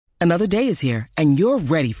Another day is here, and you're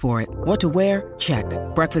ready for it. What to wear? Check.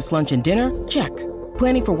 Breakfast, lunch, and dinner? Check.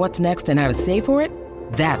 Planning for what's next and how to save for it?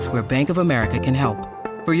 That's where Bank of America can help.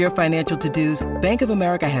 For your financial to-dos, Bank of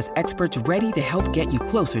America has experts ready to help get you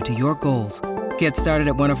closer to your goals. Get started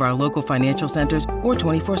at one of our local financial centers or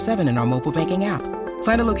 24/7 in our mobile banking app.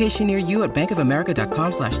 Find a location near you at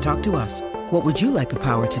bankofamerica.com/talktous. What would you like the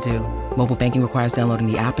power to do? Mobile banking requires downloading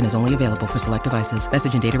the app and is only available for select devices.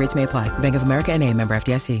 Message and data rates may apply. Bank of America N.A., member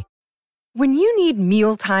FDIC. When you need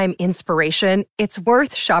mealtime inspiration, it's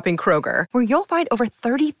worth shopping Kroger, where you'll find over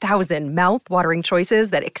 30,000 mouth-watering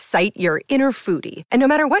choices that excite your inner foodie. And no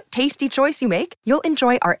matter what tasty choice you make, you'll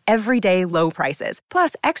enjoy our everyday low prices,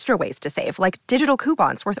 plus extra ways to save, like digital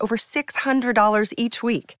coupons worth over $600 each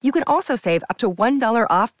week. You can also save up to $1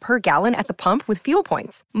 off per gallon at the pump with fuel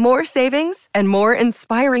points. More savings and more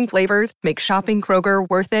inspiring flavors make shopping Kroger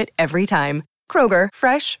worth it every time. Kroger,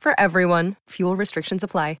 fresh for everyone. Fuel restrictions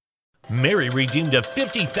apply. Mary redeemed a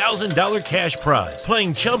 $50,000 cash prize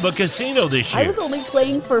playing Chumba Casino this year. I was only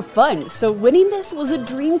playing for fun, so winning this was a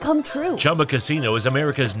dream come true. Chumba Casino is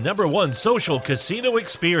America's #1 social casino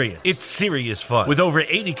experience. It's serious fun. With over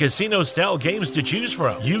 80 casino-style games to choose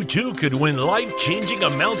from, you too could win life-changing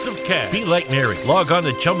amounts of cash. Be like Mary. Log on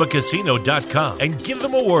to ChumbaCasino.com and give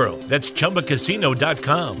them a whirl. That's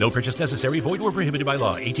ChumbaCasino.com. No purchase necessary. Void or prohibited by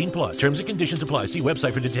law. 18+. Terms and conditions apply. See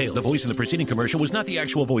website for details. The voice in the preceding commercial was not the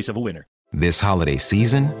actual voice of a winner. This holiday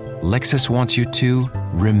season, Lexus wants you to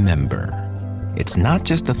remember. It's not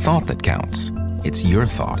just the thought that counts, it's your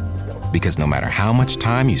thought. Because no matter how much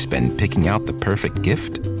time you spend picking out the perfect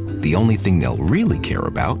gift, the only thing they'll really care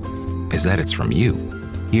about is that it's from you.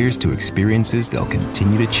 Here's to experiences they'll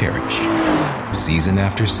continue to cherish. Season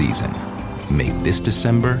after season. Make this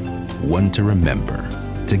December one to remember.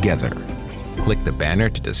 Together. Click the banner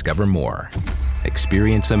to discover more.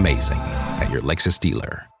 Experience amazing at your Lexus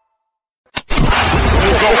dealer.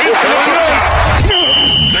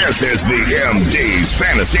 This is the MD's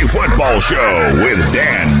Fantasy Football Show with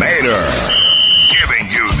Dan Mater, giving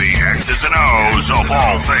you the X's and O's of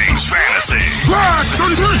all things fantasy.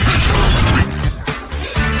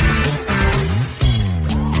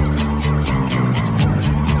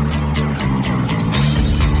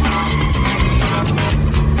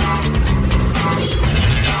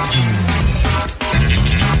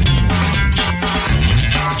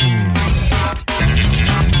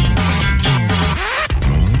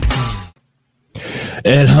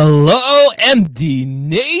 And hello, MD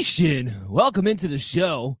Nation. Welcome into the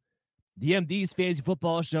show. The MD's Fantasy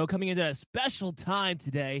Football Show coming into a special time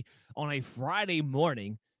today on a Friday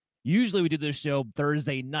morning. Usually we do this show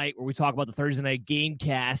Thursday night where we talk about the Thursday night game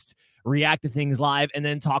cast, react to things live, and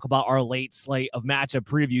then talk about our late slate of matchup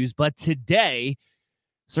previews. But today,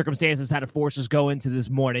 circumstances had to force us go into this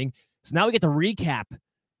morning. So now we get to recap,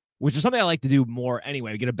 which is something I like to do more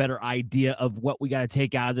anyway. We get a better idea of what we got to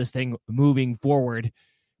take out of this thing moving forward.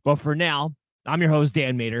 But for now, I'm your host,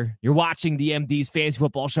 Dan Mater. You're watching the MD's Fantasy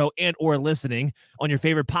Football Show and or listening on your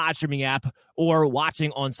favorite pod streaming app or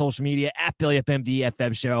watching on social media at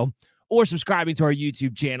BillyUpMD Show or subscribing to our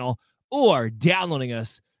YouTube channel or downloading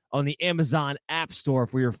us on the Amazon App Store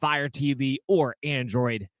for your Fire TV or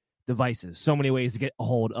Android devices. So many ways to get a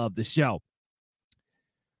hold of the show.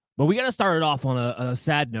 But we got to start it off on a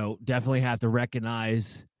sad note. Definitely have to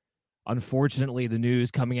recognize, unfortunately, the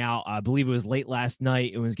news coming out. I believe it was late last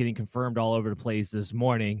night. It was getting confirmed all over the place this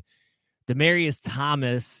morning. Demaryius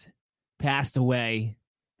Thomas passed away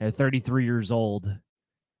at 33 years old.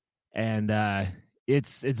 And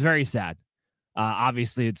it's very sad.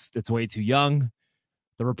 Obviously, it's way too young.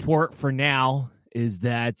 The report for now is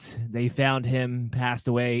that they found him passed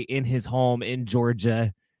away in his home in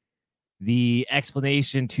Georgia. The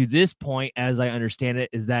explanation to this point, as I understand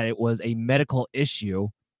it, is that it was a medical issue.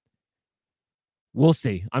 We'll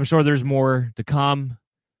see. I'm sure there's more to come.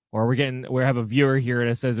 Or we have a viewer here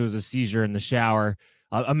that says it was a seizure in the shower.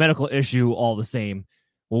 A medical issue all the same.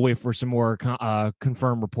 We'll wait for some more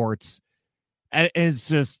confirmed reports. And it's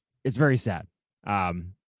very sad. Our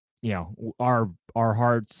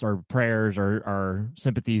hearts, our prayers, our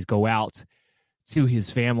sympathies go out to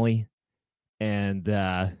his family. And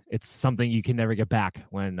it's something you can never get back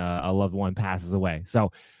when a loved one passes away.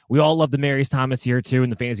 So we all love Demaryius Thomas here, too,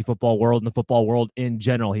 in the fantasy football world and the football world in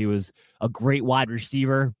general. He was a great wide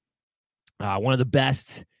receiver, one of the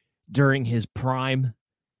best during his prime.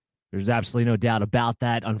 There's absolutely no doubt about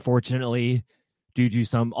that. Unfortunately, due to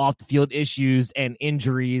some off-the-field issues and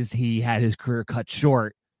injuries, he had his career cut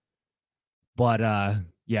short. But,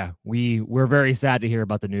 we're very sad to hear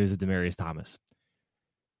about the news of Demaryius Thomas.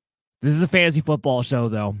 This is a fantasy football show,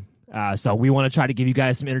 though. So we want to try to give you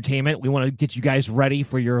guys some entertainment. We want to get you guys ready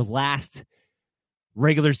for your last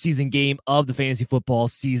regular season game of the fantasy football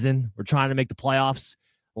season. We're trying to make the playoffs.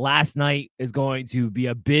 Last night is going to be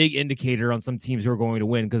a big indicator on some teams who are going to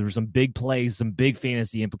win because there's some big plays, some big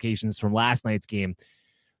fantasy implications from last night's game.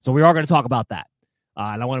 So we are going to talk about that.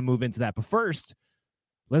 And I want to move into that. But first,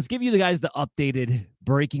 let's give you guys the updated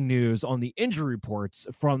breaking news on the injury reports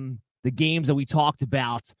from the games that we talked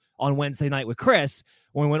about on Wednesday night with Chris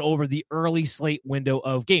when we went over the early slate window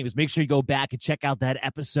of games. Make sure you go back and check out that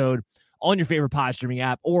episode on your favorite pod streaming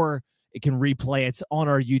app, or it can replay it on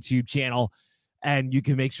our YouTube channel. And you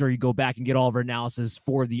can make sure you go back and get all of our analysis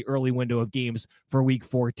for the early window of games for week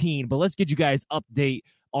 14. But let's get you guys update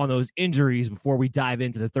on those injuries before we dive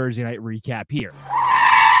into the Thursday night recap here.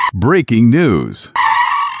 Breaking news.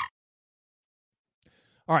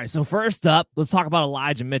 All right, so first up, let's talk about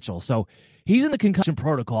Elijah Mitchell. So he's in the concussion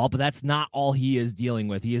protocol, but that's not all he is dealing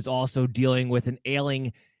with. He is also dealing with an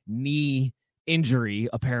ailing knee injury,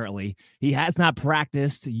 apparently. He has not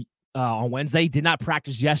practiced on Wednesday, did not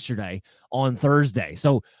practice yesterday on Thursday.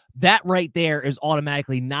 So that right there is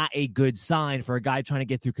automatically not a good sign for a guy trying to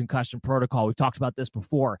get through concussion protocol. We've talked about this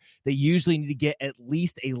before. They usually need to get at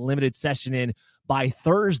least a limited session in by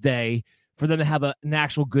Thursday for them to have an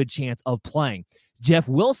actual good chance of playing. Jeff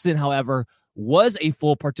Wilson, however, was a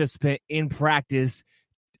full participant in practice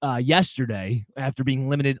yesterday after being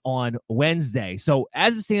limited on Wednesday. So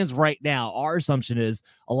as it stands right now, our assumption is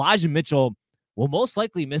Elijah Mitchell will most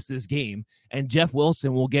likely miss this game, and Jeff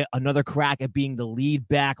Wilson will get another crack at being the lead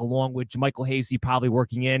back, along with Michael Hasty probably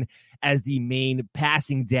working in as the main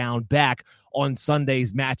passing down back on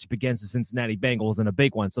Sunday's matchup against the Cincinnati Bengals, and a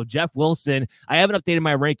big one. So Jeff Wilson, I haven't updated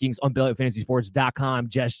my rankings on BaileyFantasySports.com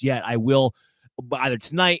just yet. I will either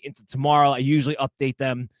tonight into tomorrow. I usually update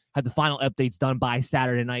them, have the final updates done by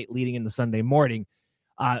Saturday night leading into Sunday morning.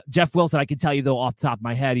 Jeff Wilson, I can tell you, though, off the top of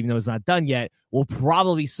my head, even though it's not done yet, will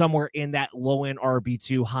probably be somewhere in that low-end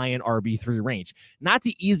RB2, high-end RB3 range. Not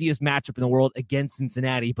the easiest matchup in the world against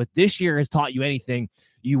Cincinnati, but this year has taught you anything.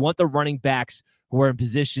 You want the running backs who are in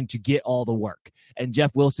position to get all the work, and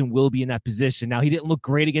Jeff Wilson will be in that position. Now, he didn't look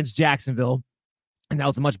great against Jacksonville, and that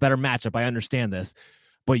was a much better matchup. I understand this.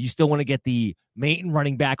 But you still want to get the main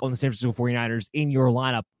running back on the San Francisco 49ers in your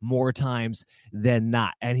lineup more times than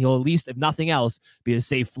not. And he'll, at least, if nothing else, be a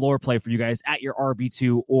safe floor play for you guys at your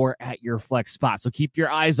RB2 or at your flex spot. So keep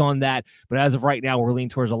your eyes on that. But as of right now, we're leaning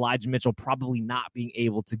towards Elijah Mitchell probably not being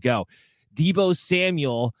able to go. Deebo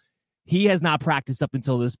Samuel, he has not practiced up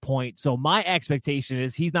until this point. So my expectation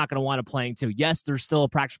is he's not going to want to playing too. Yes, there's still a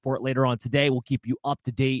practice report later on today. We'll keep you up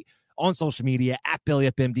to date on social media at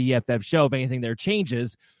BaileyFMDFF show if anything there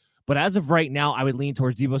changes. But as of right now, I would lean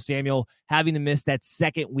towards Deebo Samuel having to miss that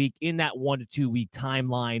second week in that 1 to 2 week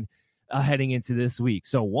timeline heading into this week.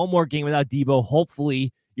 So one more game without Deebo.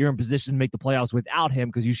 Hopefully you're in position to make the playoffs without him,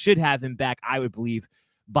 because you should have him back, I would believe,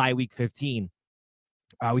 by week 15.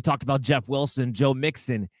 We talked about Jeff Wilson. Joe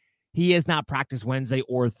Mixon, he has not practiced Wednesday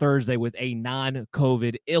or Thursday with a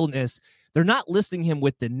non-COVID illness. They're not listing him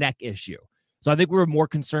with the neck issue. So I think we were more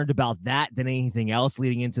concerned about that than anything else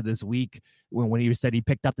leading into this week when he said he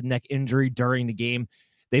picked up the neck injury during the game.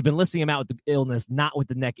 They've been listing him out with the illness, not with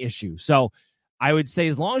the neck issue. So I would say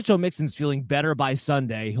as long as Joe Mixon's feeling better by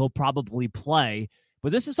Sunday, he'll probably play.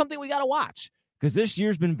 But this is something we got to watch because this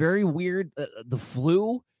year's been very weird. The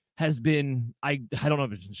flu has been, I don't know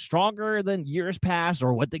if it's been stronger than years past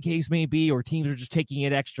or what the case may be, or teams are just taking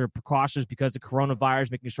it extra precautions because of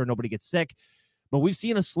coronavirus, making sure nobody gets sick. But we've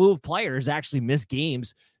seen a slew of players actually miss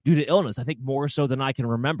games due to illness, I think more so than I can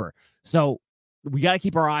remember. So we got to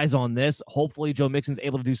keep our eyes on this. Hopefully Joe Mixon's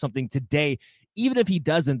able to do something today. Even if he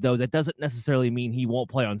doesn't, though, that doesn't necessarily mean he won't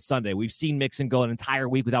play on Sunday. We've seen Mixon go an entire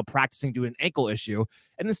week without practicing due to an ankle issue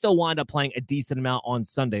and then still wind up playing a decent amount on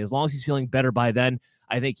Sunday. As long as he's feeling better by then,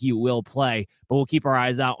 I think he will play. But we'll keep our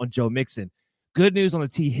eyes out on Joe Mixon. Good news on the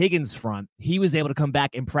T. Higgins front. He was able to come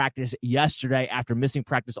back and practice yesterday after missing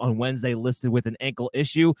practice on Wednesday, listed with an ankle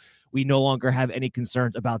issue. We no longer have any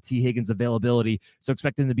concerns about T. Higgins' availability, so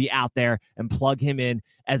expect him to be out there and plug him in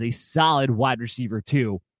as a solid wide receiver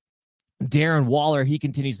too. Darren Waller, he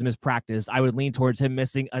continues to miss practice. I would lean towards him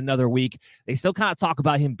missing another week. They still kind of talk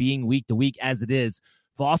about him being week to week as it is.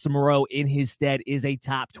 Foster Moreau in his stead is a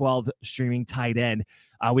top 12 streaming tight end.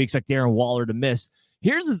 We expect Darren Waller to miss.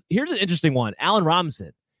 Here's an interesting one. Allen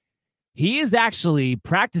Robinson. He is actually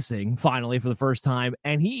practicing finally for the first time,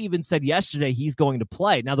 and he even said yesterday he's going to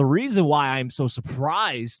play. Now, the reason why I'm so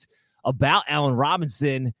surprised about Allen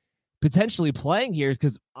Robinson potentially playing here is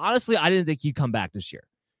because, honestly, I didn't think he'd come back this year.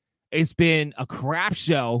 It's been a crap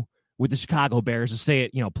show with the Chicago Bears, to say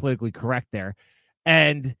it, politically correct there.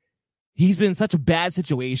 And he's been in such a bad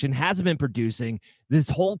situation, hasn't been producing. This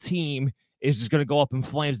whole team is just going to go up in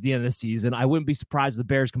flames at the end of the season. I wouldn't be surprised if the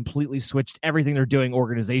Bears completely switched everything they're doing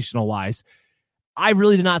organizational-wise. I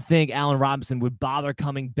really did not think Allen Robinson would bother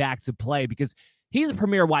coming back to play because he's a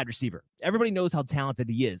premier wide receiver. Everybody knows how talented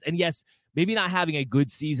he is. And yes, maybe not having a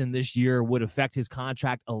good season this year would affect his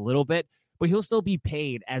contract a little bit, but he'll still be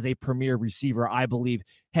paid as a premier receiver, I believe,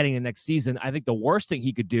 heading into next season. I think the worst thing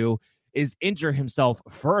he could do is injure himself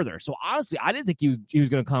further. So honestly, I didn't think he was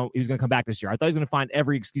going to come back this year. I thought he was going to find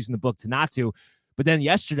every excuse in the book to not to. But then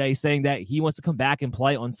yesterday saying that he wants to come back and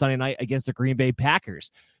play on Sunday night against the Green Bay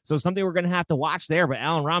Packers. So something we're going to have to watch there. But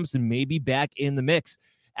Allen Robinson may be back in the mix.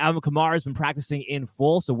 Alvin Kamara has been practicing in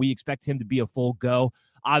full, so we expect him to be a full go.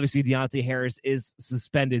 Obviously, Deontay Harris is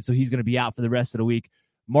suspended, so he's going to be out for the rest of the week.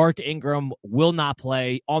 Mark Ingram will not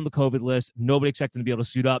play on the COVID list. Nobody expects him to be able to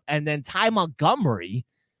suit up. And then Ty Montgomery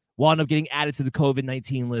will end up getting added to the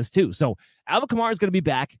COVID-19 list too. So Alvin Kamara is going to be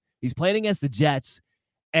back. He's playing against the Jets,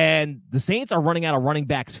 and the Saints are running out of running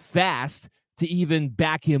backs fast to even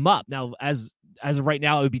back him up. Now, as of right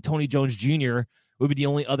now, it would be Tony Jones Jr. would be the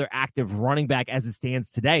only other active running back as it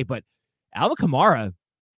stands today. But Alvin Kamara,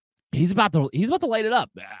 he's about to light it up.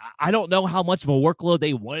 I don't know how much of a workload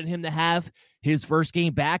they wanted him to have his first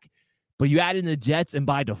game back, but you add in the Jets, and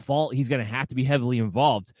by default, he's going to have to be heavily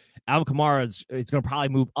involved. Alvin Kamara is going to probably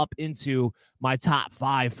move up into my top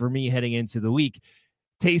 5 for me heading into the week.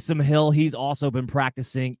 Taysom Hill, he's also been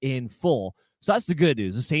practicing in full. So that's the good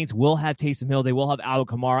news. The Saints will have Taysom Hill. They will have Alvin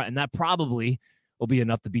Kamara, and that probably will be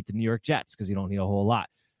enough to beat the New York Jets because you don't need a whole lot.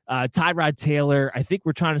 Tyrod Taylor, I think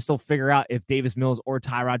we're trying to still figure out if Davis Mills or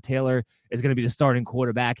Tyrod Taylor is going to be the starting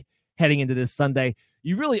quarterback heading into this Sunday.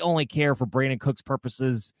 You really only care for Brandon Cooks'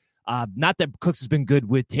 purposes. Not that Cooks has been good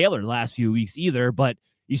with Taylor the last few weeks either, but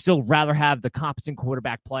you still rather have the competent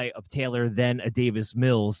quarterback play of Taylor than a Davis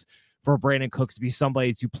Mills for Brandon Cooks to be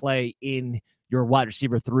somebody to play in your wide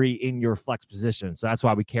receiver 3 in your flex position. So that's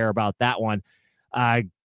why we care about that one.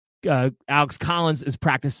 Alex Collins is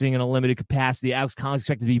practicing in a limited capacity. Alex Collins is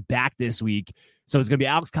expected to be back this week. So it's going to be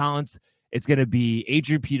Alex Collins. It's going to be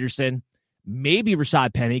Adrian Peterson, maybe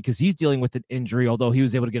Rashad Penny because he's dealing with an injury, although he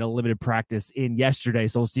was able to get a limited practice in yesterday.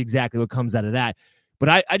 So we'll see exactly what comes out of that. But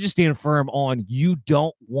I just stand firm on you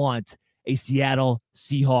don't want a Seattle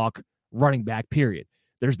Seahawk running back, period.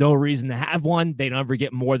 There's no reason to have one. They don't ever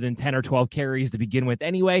get more than 10 or 12 carries to begin with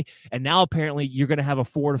anyway. And now apparently you're going to have a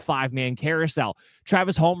 4 to 5 man carousel.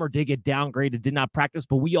 Travis Homer did get downgraded, did not practice,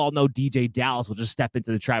 but we all know DJ Dallas will just step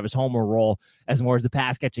into the Travis Homer role as more as the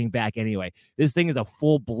pass catching back anyway. This thing is a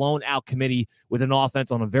full blown out committee with an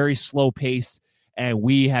offense on a very slow pace. And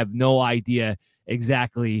we have no idea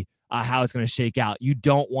exactly how it's going to shake out. You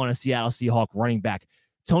don't want a Seattle Seahawk running back.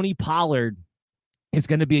 Tony Pollard, it's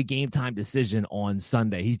going to be a game time decision on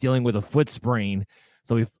Sunday. He's dealing with a foot sprain.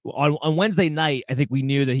 So on Wednesday night, I think we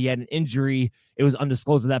knew that he had an injury. It was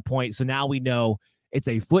undisclosed at that point. So now we know it's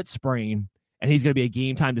a foot sprain, and he's going to be a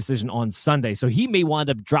game time decision on Sunday. So he may wind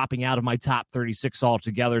up dropping out of my top 36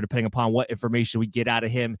 altogether, depending upon what information we get out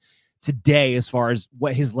of him today as far as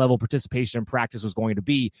what his level of participation in practice was going to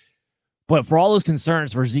be. But for all those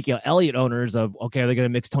concerns for Ezekiel Elliott owners of, okay, are they going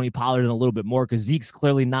to mix Tony Pollard in a little bit more because Zeke's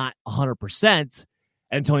clearly not 100%,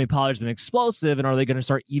 and Tony Pollard's been explosive, and are they going to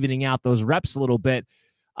start evening out those reps a little bit?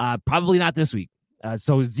 Probably not this week.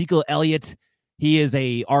 So Ezekiel Elliott, he is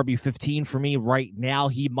a RB15 for me right now.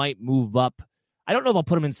 He might move up. I don't know if I'll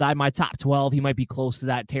put him inside my top 12. He might be close to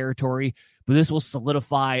that territory, but this will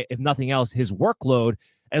solidify, if nothing else, his workload.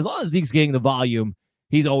 As long as Zeke's getting the volume,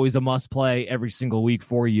 he's always a must-play every single week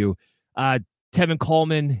for you. Tevin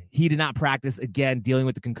Coleman, he did not practice again, dealing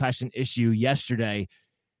with the concussion issue yesterday.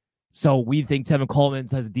 So we think Tevin Coleman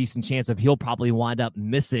has a decent chance of he'll probably wind up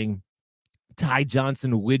missing. Ty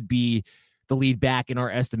Johnson would be the lead back in our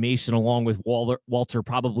estimation, along with Walter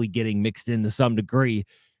probably getting mixed in to some degree.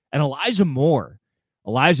 And Elijah Moore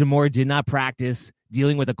did not practice,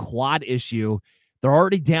 dealing with a quad issue. They're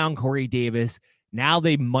already down Corey Davis. Now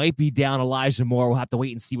they might be down Elijah Moore. We'll have to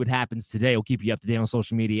wait and see what happens today. We'll keep you up to date on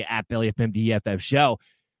social media at BellyUpMDFF Show.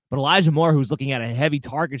 But Elijah Moore, who's looking at a heavy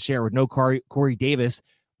target share with no Corey Davis,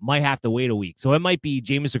 might have to wait a week. So it might be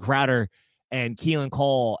Jamison Crowder and Keelan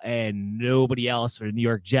Cole and nobody else for the New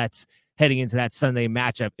York Jets heading into that Sunday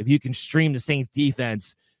matchup. If you can stream the Saints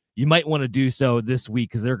defense, you might want to do so this week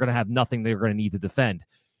because they're going to have nothing they're going to need to defend.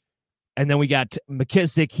 And then we got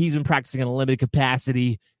McKissick. He's been practicing in a limited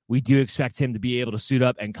capacity. We do expect him to be able to suit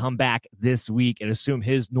up and come back this week and assume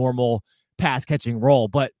his normal pass-catching role.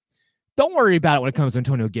 But don't worry about it when it comes to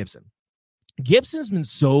Antonio Gibson. Gibson's been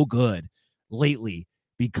so good lately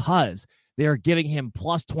because they are giving him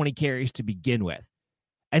plus 20 carries to begin with.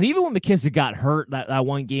 And even when McKissick got hurt that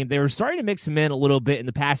one game, they were starting to mix him in a little bit in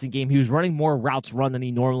the passing game. He was running more routes run than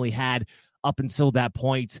he normally had up until that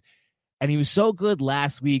point. And he was so good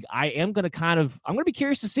last week. I'm going to be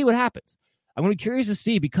curious to see what happens. I'm going to be curious to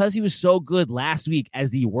see, because he was so good last week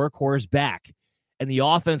as the workhorse back. And the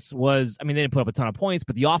offense was, they didn't put up a ton of points,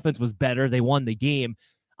 but the offense was better. They won the game.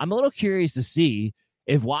 I'm a little curious to see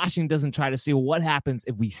if Washington doesn't try to see what happens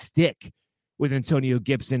if we stick with Antonio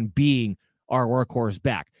Gibson being our workhorse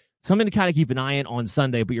back. Something to kind of keep an eye on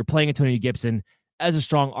Sunday, but you're playing Antonio Gibson as a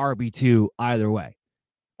strong RB2 either way.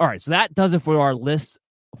 All right, so that does it for our list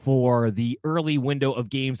for the early window of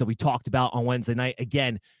games that we talked about on Wednesday night.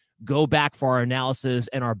 Again, go back for our analysis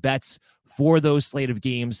and our bets for those slate of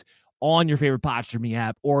games on your favorite Pod Me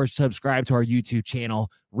app, or subscribe to our YouTube channel,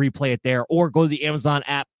 replay it there, or go to the Amazon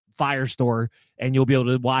app Firestore, and you'll be able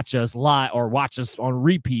to watch us live or watch us on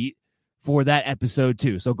repeat for that episode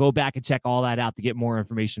too. So go back and check all that out to get more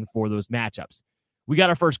information for those matchups. We got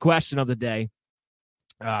our first question of the day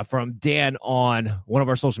from Dan on one of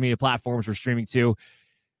our social media platforms we're streaming to.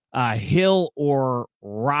 Hill or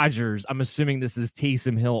Rodgers? I'm assuming this is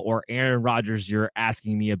Taysom Hill or Aaron Rodgers you're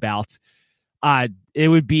asking me about. It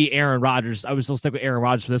would be Aaron Rodgers. I would still stick with Aaron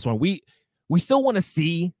Rodgers for this one. We still want to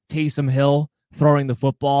see Taysom Hill throwing the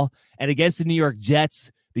football. And against the New York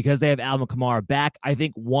Jets, because they have Alvin Kamara back, I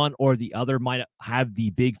think one or the other might have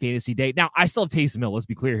the big fantasy day. Now, I still have Taysom Hill, let's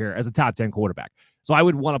be clear here, as a top 10 quarterback. So I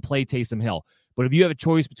would want to play Taysom Hill. But if you have a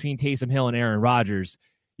choice between Taysom Hill and Aaron Rodgers,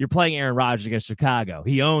 you're playing Aaron Rodgers against Chicago.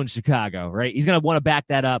 He owns Chicago, right? He's going to want to back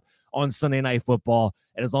that up on Sunday Night Football.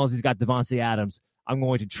 And as long as he's got Devontae Adams, I'm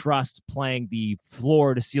going to trust playing the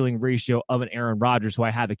floor to ceiling ratio of an Aaron Rodgers, who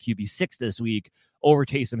I have at QB6 this week, over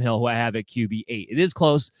Taysom Hill, who I have at QB8. It is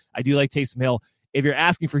close. I do like Taysom Hill. If you're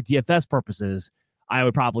asking for DFS purposes, I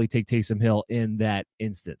would probably take Taysom Hill in that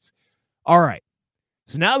instance. All right.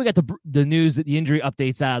 So now we got the news, that the injury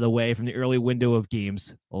updates out of the way from the early window of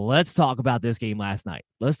games. Let's talk about this game last night.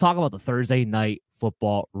 Let's talk about the Thursday Night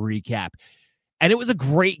Football recap. And it was a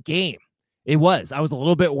great game. It was. I was a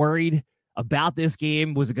little bit worried about this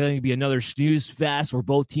game. Was it going to be another snooze fest where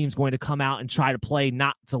both teams going to come out and try to play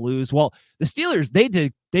not to lose? Well, the Steelers,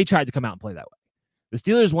 they tried to come out and play that way. The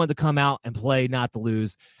Steelers wanted to come out and play not to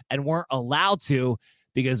lose and weren't allowed to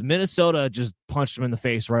because Minnesota just punched them in the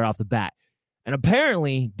face right off the bat. And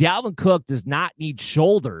apparently, Dalvin Cook does not need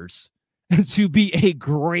shoulders to be a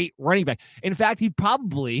great running back. In fact, he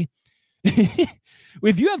probably,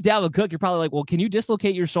 if you have Dalvin Cook, you're probably like, well, can you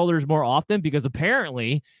dislocate your shoulders more often? Because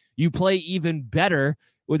apparently you play even better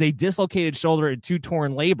with a dislocated shoulder and 2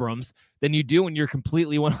 torn labrums than you do when you're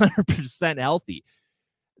completely 100% healthy.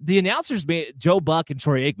 The announcers Joe Buck and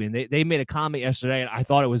Troy Aikman, they made a comment yesterday, and I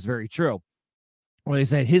thought it was very true, where they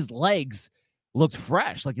said his legs looked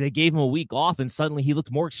fresh. Like they gave him a week off, and suddenly he looked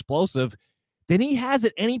more explosive than he has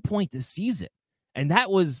at any point this season. And that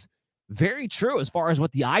was very true as far as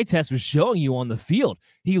what the eye test was showing you on the field.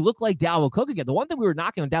 He looked like Dalvin Cook again. The one thing we were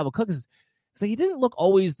knocking on Dalvin Cook is like he didn't look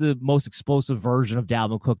always the most explosive version of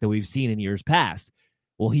Dalvin Cook that we've seen in years past.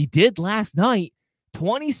 Well, he did last night.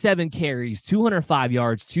 27 carries, 205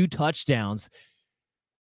 yards, 2 touchdowns.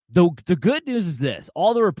 The good news is this.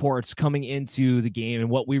 All the reports coming into the game and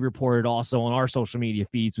what we reported also on our social media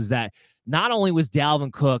feeds was that not only was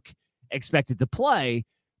Dalvin Cook expected to play,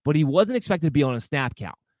 but he wasn't expected to be on a snap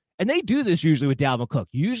count. And they do this usually with Dalvin Cook.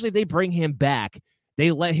 Usually if they bring him back,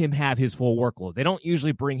 they let him have his full workload. They don't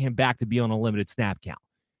usually bring him back to be on a limited snap count.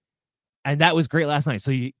 And that was great last night.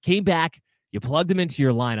 So you came back, you plugged him into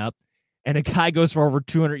your lineup, and a guy goes for over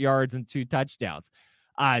 200 yards and 2 touchdowns.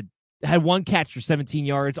 Had 1 catch for 17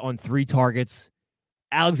 yards on 3 targets.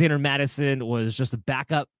 Alexander Mattison was just a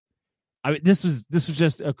backup. This was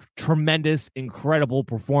just a tremendous, incredible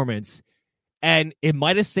performance. And it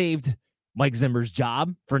might have saved Mike Zimmer's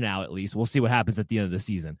job for now, at least. We'll see what happens at the end of the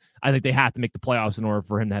season. I think they have to make the playoffs in order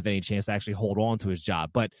for him to have any chance to actually hold on to his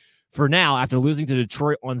job. But for now, after losing to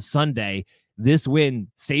Detroit on Sunday, this win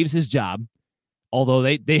saves his job. Although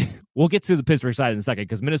we'll get to the Pittsburgh side in a second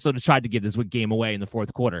because Minnesota tried to give this game away in the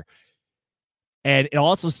 4th quarter. And it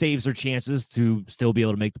also saves their chances to still be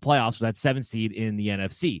able to make the playoffs for that 7th seed in the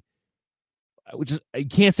NFC, which is, I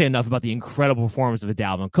can't say enough about the incredible performance of a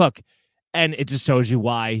Dalvin Cook. And it just shows you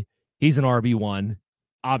why he's an RB1.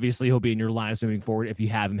 Obviously, he'll be in your lineups moving forward if you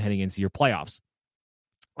have him heading into your playoffs.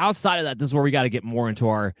 Outside of that, this is where we got to get more into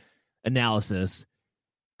our analysis.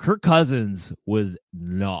 Kirk Cousins was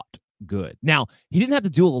not good. Now, he didn't have to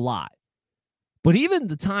do a lot, but even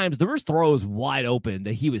the times there was throws wide open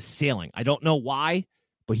that he was sailing. I don't know why,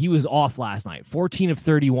 but he was off last night. 14 of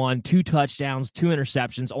 31, 2 touchdowns, 2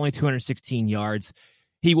 interceptions, only 216 yards.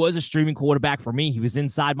 He was a streaming quarterback for me. He was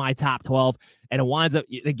inside my top 12, and it winds up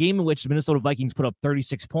the game in which the Minnesota Vikings put up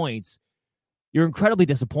 36 points. You're incredibly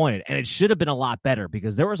disappointed, and it should have been a lot better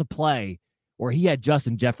because there was a play where he had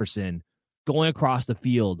Justin Jefferson going across the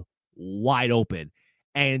field wide open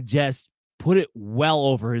and just put it well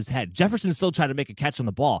over his head. Jefferson still tried to make a catch on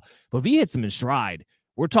the ball, but if he hits him in stride,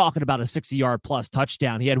 we're talking about a 60-yard plus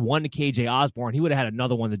touchdown. He had one to KJ Osborne. He would have had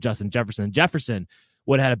another one to Justin Jefferson. Jefferson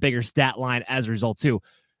would have had a bigger stat line as a result, too.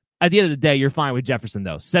 At the end of the day, you're fine with Jefferson,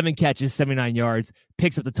 though. 7 catches, 79 yards,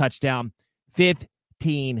 picks up the touchdown,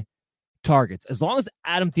 15 targets. As long as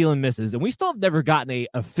Adam Thielen misses, and we still have never gotten an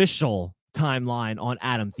official timeline on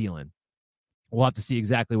Adam Thielen. We'll have to see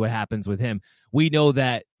exactly what happens with him. We know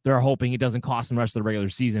that they're hoping it doesn't cost them the rest of the regular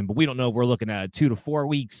season, but we don't know if we're looking at 2 to 4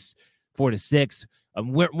 weeks, 4 to 6.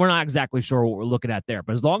 We're not exactly sure what we're looking at there.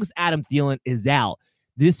 But as long as Adam Thielen is out,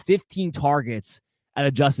 this 15 targets out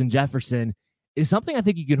of Justin Jefferson is something I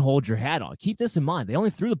think you can hold your hat on. Keep this in mind. They only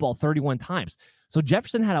threw the ball 31 times. So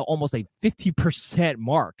Jefferson had almost a 50%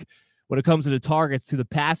 mark when it comes to the targets to the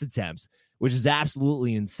pass attempts, which is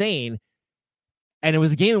absolutely insane. And it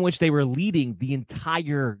was a game in which they were leading the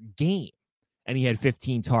entire game, and he had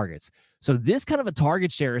 15 targets. So this kind of a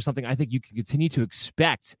target share is something I think you can continue to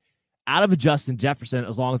expect out of a Justin Jefferson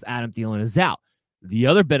as long as Adam Thielen is out. The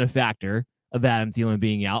other benefactor of Adam Thielen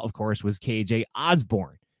being out, of course, was KJ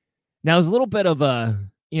Osborne. Now, there's a little bit of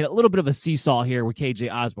a seesaw here with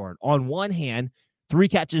KJ Osborne. On one hand, 3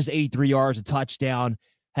 catches, 83 yards, a touchdown,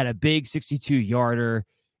 had a big 62-yarder.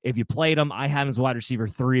 If you played him, I had him as wide receiver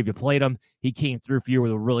 3. If you played him, he came through for you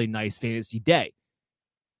with a really nice fantasy day.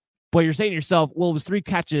 But you're saying to yourself, well, it was 3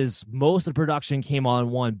 catches. Most of the production came on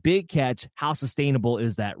 1 big catch. How sustainable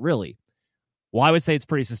is that really? Well, I would say it's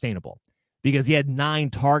pretty sustainable because he had 9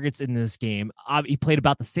 targets in this game. He played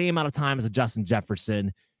about the same amount of time as a Justin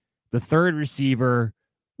Jefferson. The third receiver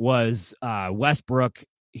was Westbrook.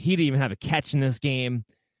 He didn't even have a catch in this game.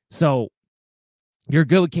 So you're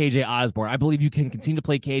good with KJ Osborne. I believe you can continue to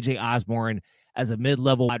play KJ Osborne as a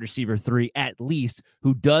mid-level wide receiver 3 at least,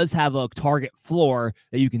 who does have a target floor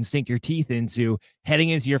that you can sink your teeth into heading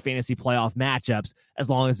into your fantasy playoff matchups as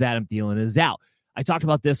long as Adam Thielen is out. I talked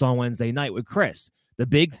about this on Wednesday night with Chris. The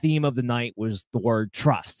big theme of the night was the word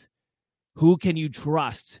trust. Who can you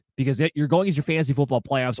trust? Because you're going into your fantasy football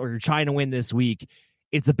playoffs or you're trying to win this week.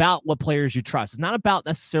 It's about what players you trust. It's not about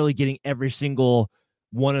necessarily getting every single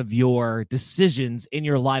one of your decisions in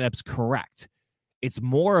your lineups correct. It's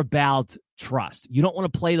more about trust. You don't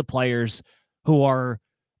want to play the players who are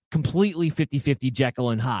completely 50-50 Jekyll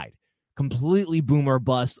and Hyde, completely boomer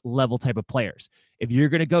bust level type of players. If you're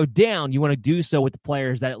going to go down, you want to do so with the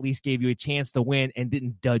players that at least gave you a chance to win and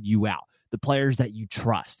didn't dud you out. The players that you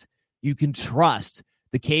trust. You can trust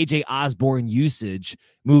the KJ Osborne usage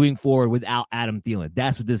moving forward without Adam Thielen.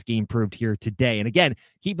 That's what this game proved here today. And again,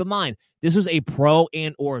 keep in mind, this was a pro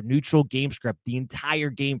and or neutral game script the entire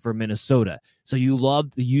game for Minnesota. So you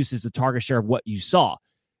loved the usage, the target share of what you saw.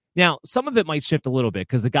 Now, some of it might shift a little bit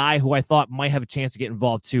because the guy who I thought might have a chance to get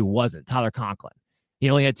involved too wasn't, Tyler Conklin. He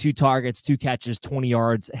only had 2 targets, 2 catches, 20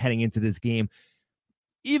 yards heading into this game.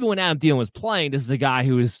 Even when Adam Thielen was playing, this is a guy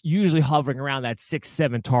who is usually hovering around that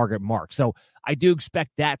 6-7 target mark. So I do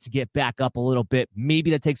expect that to get back up a little bit.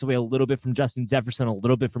 Maybe that takes away a little bit from Justin Jefferson, a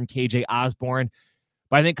little bit from KJ Osborne.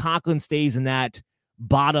 But I think Conklin stays in that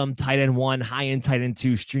bottom tight end 1, high end tight end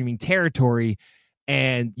 2 streaming territory.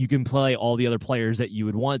 And you can play all the other players that you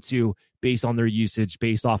would want to based on their usage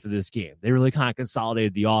based off of this game. They really kind of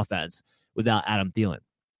consolidated the offense without Adam Thielen.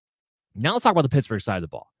 Now let's talk about the Pittsburgh side of the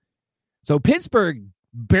ball. So Pittsburgh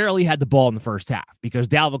barely had the ball in the first half because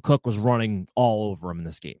Dalvin Cook was running all over him in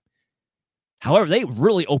this game. However, they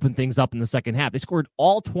really opened things up in the second half. They scored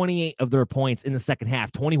all 28 of their points in the second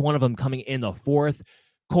half, 21 of them coming in the fourth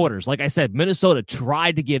quarters. Like I said, Minnesota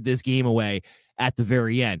tried to give this game away at the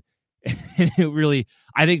very end. And it really,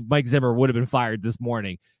 I think Mike Zimmer would have been fired this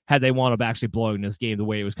morning had they wound up actually blowing this game the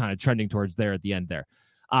way it was kind of trending towards there at the end there.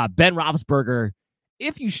 Ben Roethlisberger,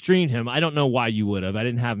 if you streamed him, I don't know why you would have. I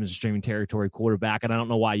didn't have him as a streaming territory quarterback, and I don't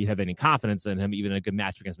know why you have any confidence in him, even in a good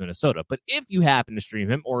match against Minnesota. But if you happen to stream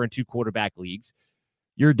him or in 2 quarterback leagues,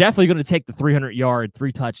 you're definitely going to take the 300-yard,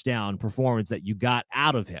 3-touchdown performance that you got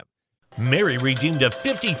out of him. Mary redeemed a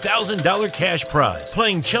 $50,000 cash prize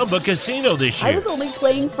playing Chumba Casino this year. I was only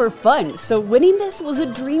playing for fun, so winning this was a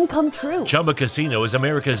dream come true. Chumba Casino is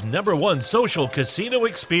America's #1 social casino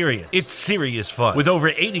experience. It's serious fun. With over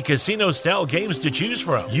 80 casino-style games to choose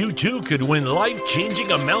from, you too could win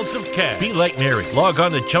life-changing amounts of cash. Be like Mary. Log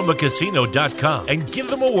on to ChumbaCasino.com and give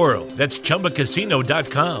them a whirl. That's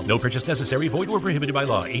ChumbaCasino.com. No purchase necessary. Void where prohibited by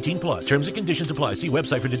law. 18+. Terms and conditions apply. See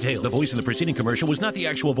website for details. The voice in the preceding commercial was not the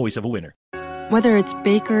actual voice of a winner. Whether it's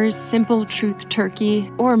Baker's Simple Truth Turkey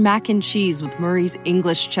or mac and cheese with Murray's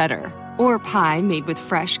English Cheddar or pie made with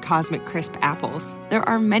fresh Cosmic Crisp apples, there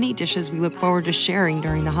are many dishes we look forward to sharing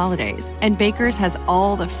during the holidays. And Baker's has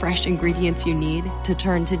all the fresh ingredients you need to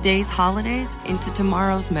turn today's holidays into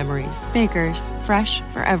tomorrow's memories. Baker's, fresh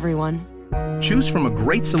for everyone. Choose from a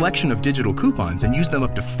great selection of digital coupons and use them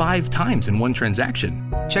up to 5 times in one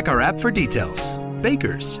transaction. Check our app for details.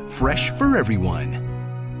 Baker's, fresh for everyone.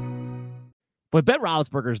 But Ben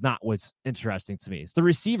Roethlisberger is not what's interesting to me. It's the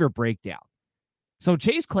receiver breakdown. So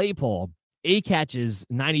Chase Claypool, 8 catches,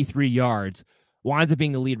 93 yards, winds up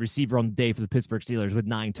being the lead receiver on the day for the Pittsburgh Steelers with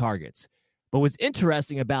 9 targets. But what's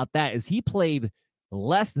interesting about that is he played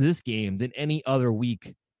less this game than any other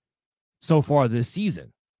week so far this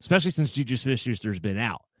season, especially since Juju Smith-Schuster's been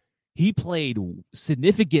out. He played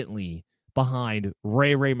significantly behind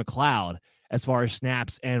Ray McCloud as far as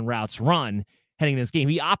snaps and routes run heading this game.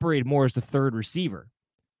 He operated more as the third receiver.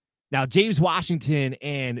 Now, James Washington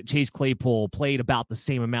and Chase Claypool played about the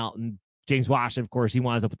same amount. And James Washington, of course, he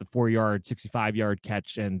winds up with the 4-yard, 65-yard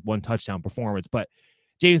catch and 1 touchdown performance. But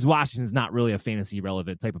James Washington is not really a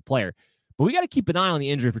fantasy-relevant type of player. But we got to keep an eye on the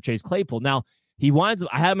injury for Chase Claypool. Now, he winds up,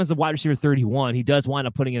 I had him as a wide receiver 31. He does wind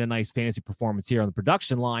up putting in a nice fantasy performance here on the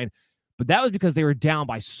production line. But that was because they were down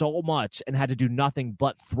by so much and had to do nothing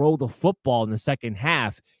but throw the football in the second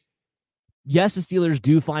half. Yes, the Steelers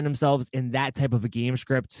do find themselves in that type of a game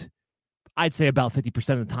script, I'd say about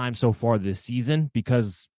 50% of the time so far this season,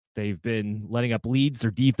 because they've been letting up leads. Their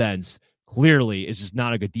defense clearly is just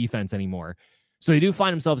not a good defense anymore. So they do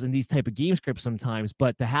find themselves in these type of game scripts sometimes,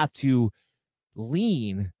 but to have to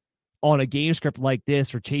lean on a game script like this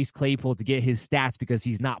for Chase Claypool to get his stats because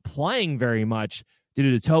he's not playing very much due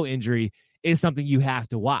to the toe injury is something you have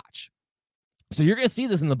to watch. So you're going to see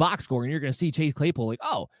this in the box score, and you're going to see Chase Claypool like,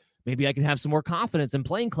 oh, maybe I can have some more confidence in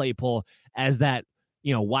playing Claypool as that,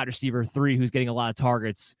 wide receiver 3 who's getting a lot of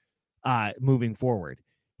targets moving forward.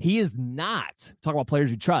 He is not, talk about players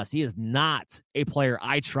you trust, he is not a player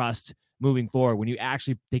I trust moving forward. When you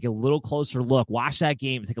actually take a little closer look, watch that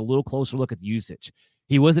game and take a little closer look at the usage.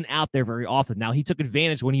 He wasn't out there very often. Now, he took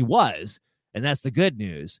advantage when he was, and that's the good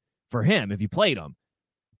news for him if you played him.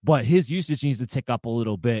 But his usage needs to tick up a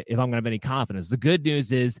little bit if I'm going to have any confidence. The good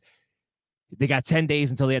news is they got 10 days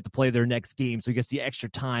until they have to play their next game, so he gets the extra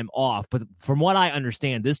time off. But from what I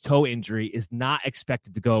understand, this toe injury is not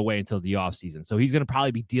expected to go away until the offseason. So he's going to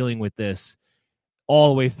probably be dealing with this all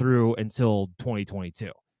the way through until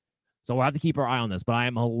 2022. So we'll have to keep our eye on this. But I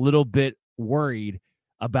am a little bit worried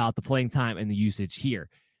about the playing time and the usage here.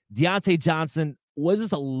 Deontay Johnson, was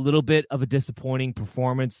this a little bit of a disappointing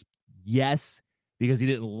performance? Yes, because he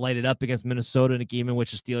didn't light it up against Minnesota in a game in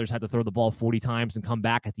which the Steelers had to throw the ball 40 times and come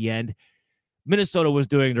back at the end. Minnesota was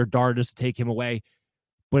doing their darndest to take him away.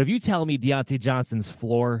 But if you tell me Deontay Johnson's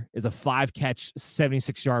floor is a 5-catch,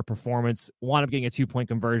 76-yard performance, wound up getting a 2-point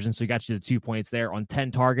conversion, so he got you the 2 points there on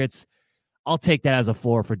 10 targets, I'll take that as a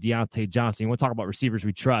floor for Deontay Johnson. You want to talk about receivers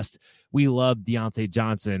we trust. We love Deontay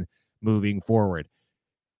Johnson moving forward.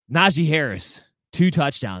 Najee Harris, 2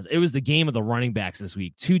 touchdowns. It was the game of the running backs this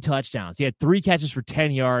week. 2 touchdowns. He had 3 catches for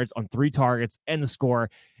 10 yards on 3 targets and the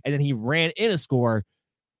score, and then he ran in a score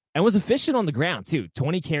and was efficient on the ground, too.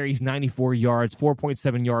 20 carries, 94 yards,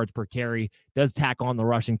 4.7 yards per carry. Does tack on the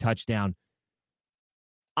rushing touchdown.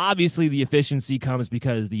 Obviously, the efficiency comes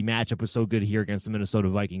because the matchup was so good here against the Minnesota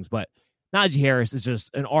Vikings. But Najee Harris is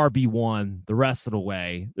just an RB1 the rest of the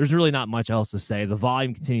way. There's really not much else to say. The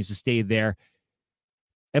volume continues to stay there.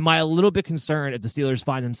 Am I a little bit concerned if the Steelers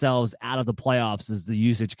find themselves out of the playoffs as the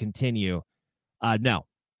usage continue? No.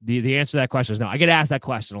 The answer to that question is no. I get asked that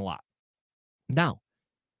question a lot. No.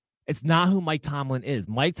 It's not who Mike Tomlin is.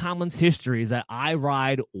 Mike Tomlin's history is that I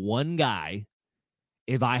ride one guy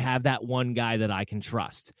if I have that one guy that I can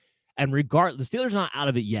trust. And the Steelers are not out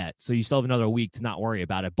of it yet, so you still have another week to not worry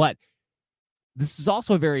about it. But this is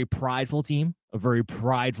also a very prideful team, a very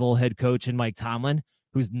prideful head coach in Mike Tomlin,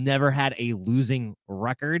 who's never had a losing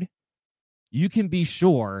record. You can be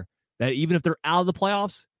sure that even if they're out of the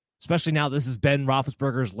playoffs, especially now this is Ben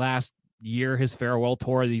Roethlisberger's last year, his farewell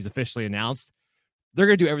tour that he's officially announced, they're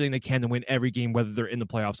going to do everything they can to win every game, whether they're in the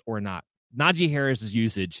playoffs or not. Najee Harris's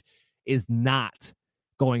usage is not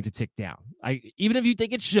going to tick down. Even if you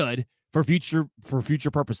think it should for future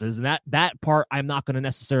purposes, and that part I'm not going to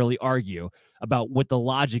necessarily argue about what the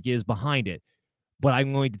logic is behind it. But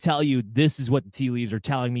I'm going to tell you, this is what the tea leaves are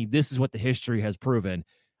telling me. This is what the history has proven.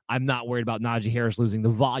 I'm not worried about Najee Harris losing the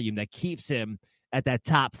volume that keeps him at that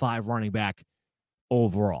top 5 running back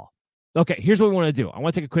overall. Okay, here's what we want to do. I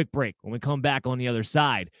want to take a quick break. When we come back on the other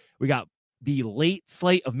side, we got the late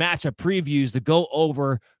slate of matchup previews to go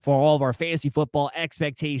over for all of our fantasy football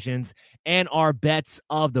expectations and our bets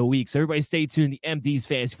of the week. So everybody stay tuned. The MD's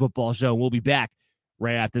Fantasy Football Show. We'll be back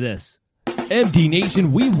right after this. MD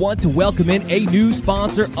Nation, we want to welcome in a new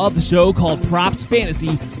sponsor of the show called Props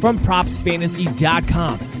Fantasy from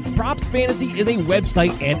PropsFantasy.com. Props Fantasy is a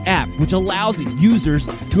website and app which allows users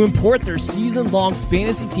to import their season-long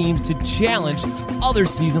fantasy teams to challenge other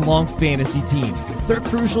season-long fantasy teams. Their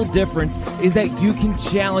crucial difference is that you can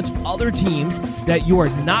challenge other teams that you are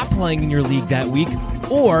not playing in your league that week,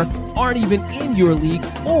 or aren't even in your league,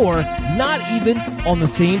 or not even on the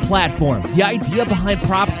same platform. The idea behind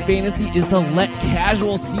Props Fantasy is to let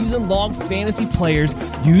casual season-long fantasy players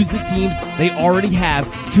use the teams they already have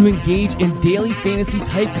to engage in daily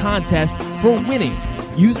fantasy-type contests for winnings.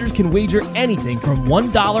 Users can wager anything from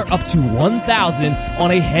 $1 up to $1,000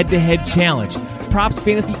 on a head-to-head challenge. Props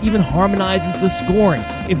Fantasy even harmonizes the scoring.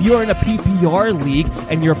 If you're in a PPR league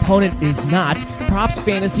and your opponent is not, Props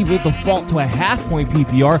Fantasy will default to a half-point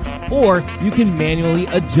PPR, or you can manually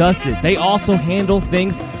adjust it. They also handle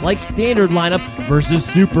things like standard lineup versus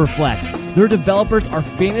Superflex. Their developers are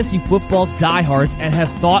fantasy football diehards and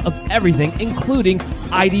have thought of everything, including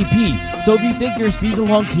IDP. So if you think your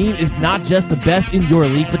season-long team is not just the best in your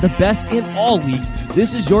league, but the best in all leagues,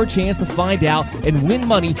 this is your chance to find out and win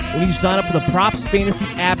money when you sign up for the Props Fantasy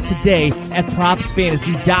app today at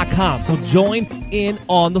PropsFantasy.com. So join in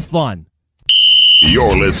on the fun.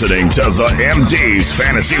 You're listening to the MD's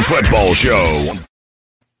Fantasy Football Show.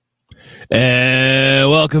 And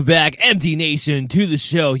welcome back, MD Nation, to the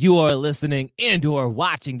show. You are listening and or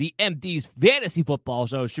watching the MD's Fantasy Football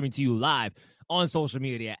Show, streaming to you live on social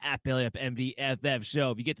media at BellyUpMDFF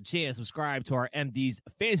Show. If you get the chance, subscribe to our MD's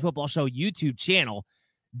Fantasy Football Show YouTube channel.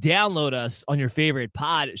 Download us on your favorite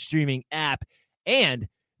pod streaming app and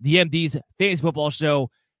the MD's Fantasy Football Show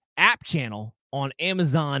app channel on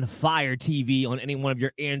Amazon Fire TV on any one of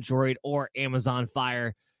your Android or Amazon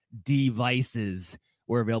Fire devices.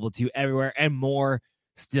 We're available to you everywhere and more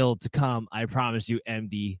still to come. I promise you,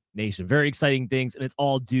 MD Nation. Very exciting things, and it's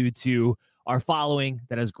all due to our following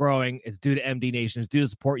that is growing. It's due to MD Nation. It's due to the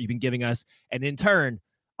support you've been giving us. And in turn,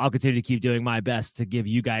 I'll continue to keep doing my best to give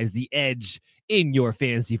you guys the edge in your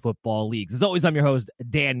fantasy football leagues. As always, I'm your host,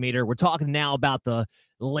 Dan Mader. We're talking now about the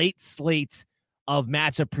late slate of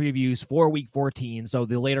matchup previews for Week 14. So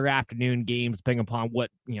the later afternoon games, depending upon what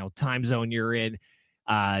time zone you're in.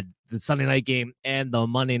 The Sunday night game and the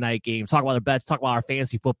Monday night game. Talk about our bets, talk about our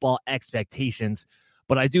fantasy football expectations.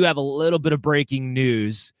 But I do have a little bit of breaking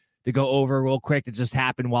news to go over real quick that just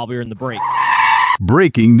happened while we were in the break.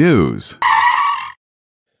 Breaking news.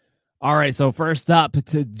 All right, so first up,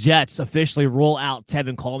 the Jets officially roll out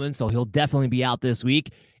Tevin Coleman, so he'll definitely be out this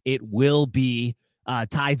week. It will be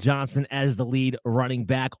Ty Johnson as the lead running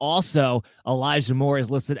back. Also, Elijah Moore is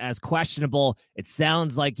listed as questionable. It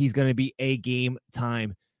sounds like he's going to be a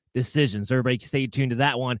game-time decision, so everybody stay tuned to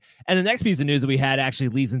that one. And the next piece of news that we had actually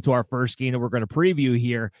leads into our first game that we're going to preview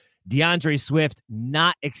here. DeAndre Swift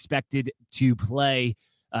not expected to play.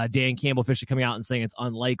 Dan Campbell officially coming out and saying it's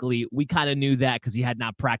unlikely. We kind of knew that because he had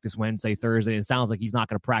not practiced Wednesday, Thursday, and it sounds like he's not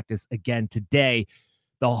going to practice again today.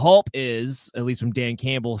 The hope is, at least from Dan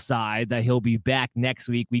Campbell's side, that he'll be back next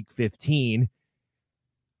week, Week 15.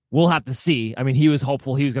 We'll have to see. I mean, he was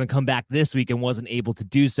hopeful he was going to come back this week and wasn't able to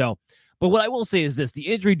do so. But what I will say is this.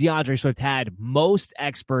 The injury DeAndre Swift had, most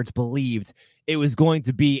experts believed it was going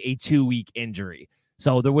to be a 2-week injury.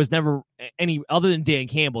 So there was never any, other than Dan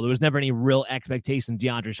Campbell, there was never any real expectation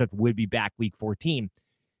DeAndre Swift would be back Week 14.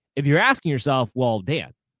 If you're asking yourself, well,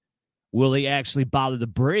 Dan, will they actually bother to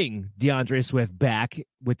bring DeAndre Swift back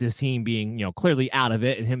with this team being, clearly out of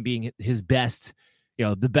it and him being his best,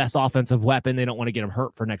 the best offensive weapon? They don't want to get him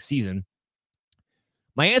hurt for next season.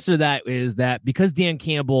 My answer to that is that because Dan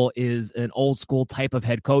Campbell is an old school type of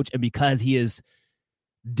head coach and because he is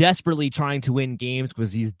desperately trying to win games,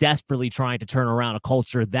 because he's desperately trying to turn around a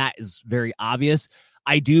culture, that is very obvious.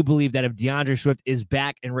 I do believe that if DeAndre Swift is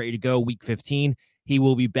back and ready to go Week 15, he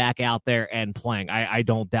will be back out there and playing. I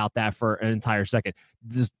don't doubt that for an entire second.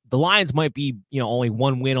 The Lions might be, only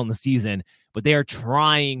one win on the season, but they are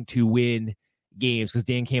trying to win games because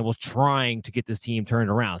Dan Campbell's trying to get this team turned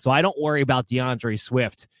around. So I don't worry about DeAndre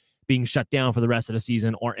Swift being shut down for the rest of the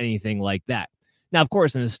season or anything like that. Now, of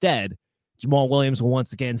course, instead, Jamaal Williams will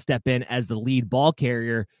once again step in as the lead ball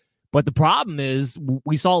carrier. But the problem is,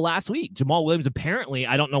 we saw last week, Jamaal Williams apparently,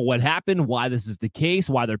 I don't know what happened, why this is the case,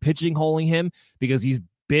 why they're pigeonholing him, because he's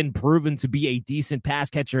been proven to be a decent pass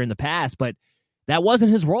catcher in the past, but that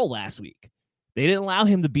wasn't his role last week. They didn't allow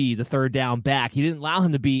him to be the third down back. He didn't allow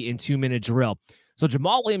him to be in 2-minute drill. So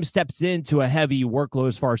Jamaal Williams steps into a heavy workload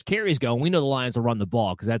as far as carries go, and we know the Lions will run the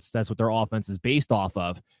ball because that's what their offense is based off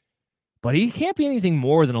of. But he can't be anything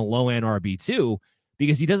more than a low-end RB2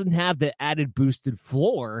 because he doesn't have the added boosted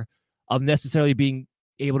floor of necessarily being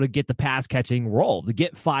able to get the pass-catching role. To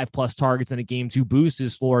get 5+ targets in a game to boost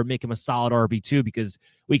his floor and make him a solid RB2 because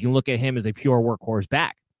we can look at him as a pure workhorse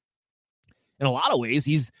back. In a lot of ways,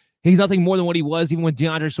 he's nothing more than what he was even when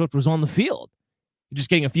DeAndre Swift was on the field. You're just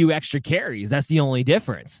getting a few extra carries. That's the only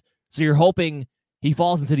difference. So you're hoping he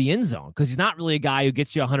falls into the end zone because he's not really a guy who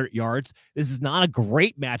gets you 100 yards. This is not a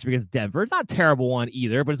great matchup against Denver. It's not a terrible one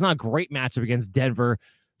either, but it's not a great matchup against Denver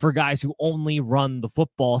for guys who only run the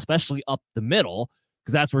football, especially up the middle,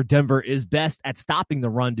 because that's where Denver is best at stopping the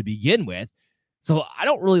run to begin with. So I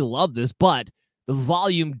don't really love this, but the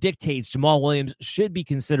volume dictates Jamaal Williams should be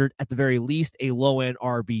considered at the very least a low-end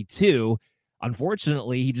RB2.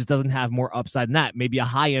 Unfortunately, he just doesn't have more upside than that. Maybe a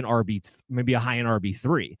high-end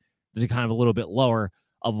RB3. There's kind of a little bit lower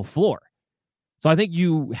of a floor. So I think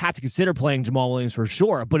you have to consider playing Jamaal Williams for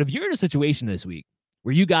sure. But if you're in a situation this week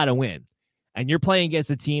where you got to win and you're playing against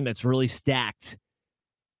a team that's really stacked,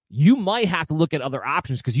 you might have to look at other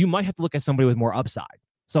options because you might have to look at somebody with more upside.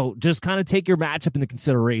 So just kind of take your matchup into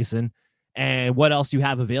consideration and what else you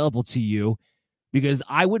have available to you, because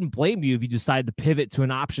I wouldn't blame you if you decide to pivot to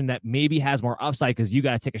an option that maybe has more upside because you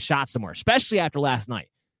got to take a shot somewhere, especially after last night.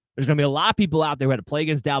 There's going to be a lot of people out there who had to play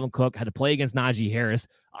against Dalvin Cook, had to play against Najee Harris.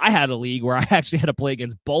 I had a league where I actually had to play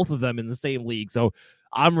against both of them in the same league, so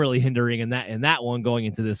I'm really hindering in that one going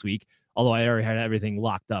into this week, although I already had everything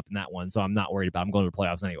locked up in that one, so I'm not worried about it. I'm going to the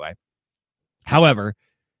playoffs anyway. However,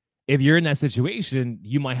 if you're in that situation,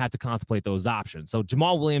 you might have to contemplate those options. So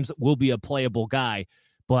Jamaal Williams will be a playable guy,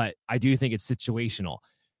 but I do think it's situational.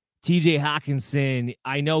 TJ Hockenson,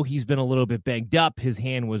 I know he's been a little bit banged up. His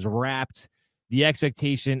hand was wrapped. The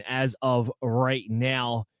expectation as of right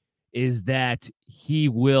now is that he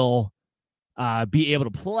will be able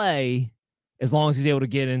to play as long as he's able to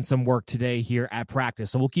get in some work today here at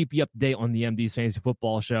practice. So we'll keep you up to date on the MD's Fantasy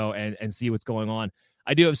Football Show and see what's going on.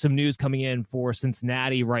 I do have some news coming in for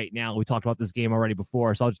Cincinnati right now. We talked about this game already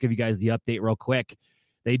before, so I'll just give you guys the update real quick.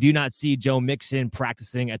 They do not see Joe Mixon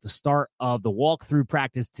practicing at the start of the walkthrough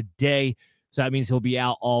practice today, so that means he'll be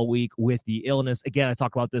out all week with the illness. Again, I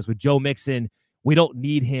talk about this with Joe Mixon. We don't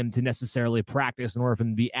need him to necessarily practice in order for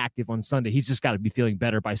him to be active on Sunday. He's just got to be feeling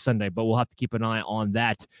better by Sunday, but we'll have to keep an eye on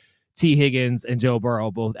that. T. Higgins and Joe Burrow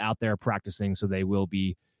both out there practicing, so they will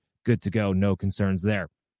be good to go. No concerns there.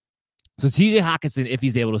 So TJ Hockenson, if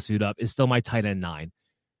he's able to suit up, is still my tight end 9.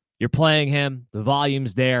 You're playing him. The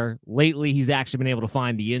volume's there. Lately, he's actually been able to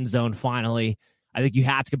find the end zone finally. I think you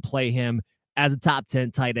have to play him as a top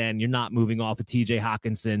 10 tight end. You're not moving off of TJ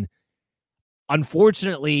Hockenson.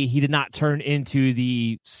 Unfortunately, he did not turn into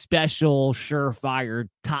the special, surefire,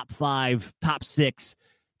 top 5, top 6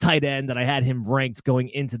 tight end that I had him ranked going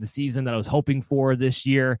into the season that I was hoping for this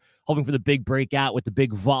year, hoping for the big breakout with the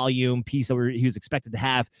big volume piece that he was expected to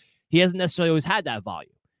have. He hasn't necessarily always had that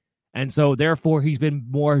volume. And so, therefore, he's been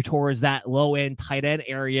more towards that low-end tight end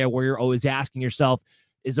area where you're always asking yourself,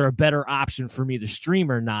 is there a better option for me to stream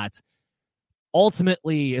or not?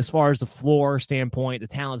 Ultimately, as far as the floor standpoint, the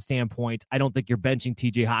talent standpoint, I don't think you're benching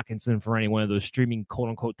TJ Hockenson for any one of those streaming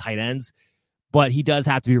quote-unquote tight ends, but he does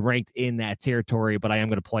have to be ranked in that territory, but I am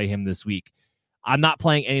going to play him this week. I'm not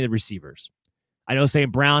playing any of the receivers. I know St.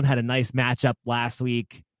 Brown had a nice matchup last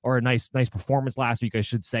week, or a nice performance last week, I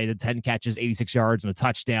should say. The 10 catches, 86 yards, and a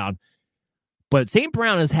touchdown. But St.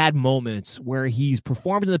 Brown has had moments where he's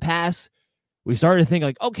performed in the past. We started to think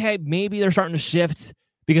like, okay, maybe they're starting to shift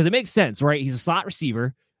because it makes sense, right? He's a slot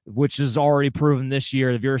receiver, which is already proven this year.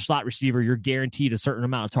 If you're a slot receiver, you're guaranteed a certain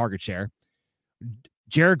amount of target share.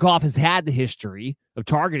 Jared Goff has had the history of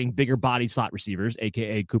targeting bigger body slot receivers,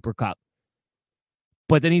 a.k.a. Cooper Kupp.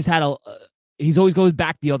 But then he's always goes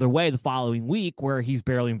back the other way the following week where he's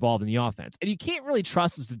barely involved in the offense. And you can't really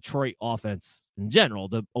trust this Detroit offense in general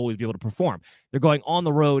to always be able to perform. They're going on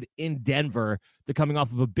the road in Denver. They're coming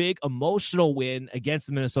off of a big emotional win against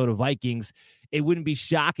the Minnesota Vikings. It wouldn't be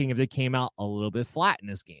shocking if they came out a little bit flat in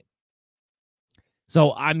this game.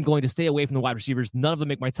 So I'm going to stay away from the wide receivers. None of them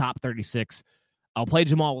make my top 36. I'll play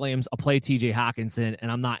Jamaal Williams. I'll play TJ Hockenson,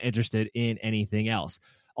 and I'm not interested in anything else.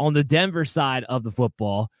 On the Denver side of the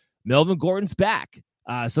football, Melvin Gordon's back.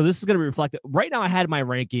 So this is going to be reflected. Right now I had my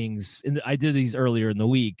rankings, and I did these earlier in the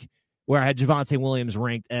week, where I had Javonte Williams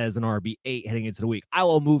ranked as an RB8 heading into the week. I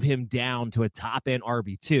will move him down to a top-end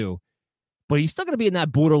RB2, but he's still going to be in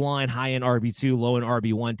that borderline high-end RB2, low-end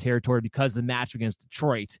RB1 territory because of the match against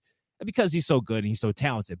Detroit, and because he's so good and he's so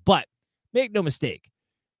talented. But make no mistake,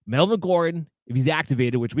 Melvin Gordon, if he's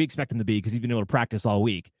activated, which we expect him to be because he's been able to practice all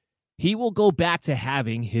week, he will go back to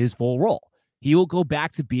having his full role. He will go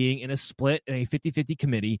back to being in a split in a 50-50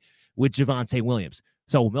 committee with Javonte Williams.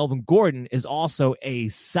 So Melvin Gordon is also a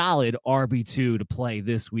solid RB2 to play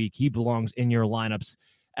this week. He belongs in your lineups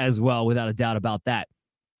as well, without a doubt about that.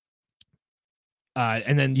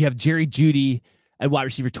 And then you have Jerry Jeudy at wide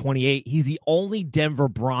receiver 28. He's the only Denver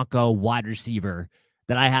Bronco wide receiver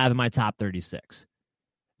that I have in my top 36.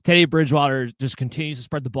 Teddy Bridgewater just continues to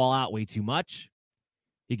spread the ball out way too much.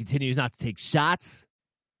 He continues not to take shots.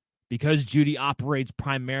 Because Jeudy operates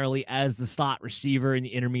primarily as the slot receiver in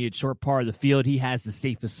the intermediate short part of the field, he has the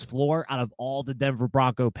safest floor out of all the Denver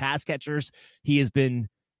Bronco pass catchers. He has been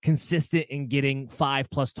consistent in getting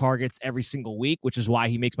 5+ targets every single week, which is why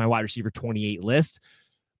he makes my wide receiver 28 list.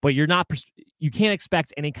 But you can't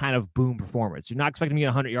expect any kind of boom performance. You're not expecting him to get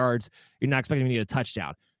 100 yards. You're not expecting him to get a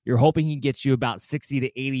touchdown. You're hoping he gets you about 60 to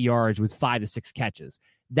 80 yards with 5 to 6 catches.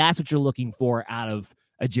 That's what you're looking for out of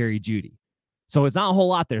a Jerry Jeudy. So it's not a whole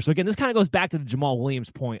lot there. So again, this kind of goes back to the Jamal Williams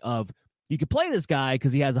point of you could play this guy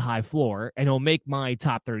because he has a high floor and he'll make my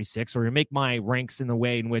top 36 or he'll make my ranks in the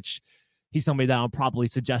way in which he's somebody that I'm probably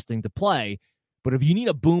suggesting to play. But if you need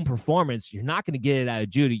a boom performance, you're not going to get it out of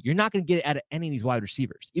Jeudy. You're not going to get it out of any of these wide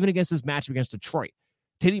receivers. Even against this matchup against Detroit,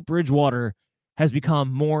 Teddy Bridgewater has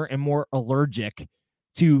become more and more allergic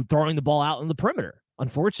to throwing the ball out in the perimeter,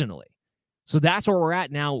 unfortunately. So that's where we're at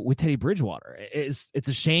now with Teddy Bridgewater. It's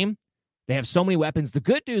a shame. They have so many weapons. The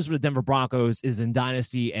good news for the Denver Broncos is in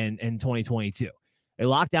Dynasty and 2022. They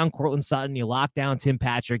lock down Courtland Sutton. You lock down Tim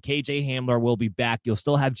Patrick. KJ Hamler will be back. You'll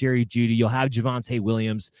still have Jerry Jeudy. You'll have Javonte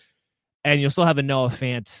Williams. And you'll still have a Noah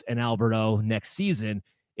Fant and Alberto next season.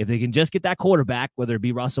 If they can just get that quarterback, whether it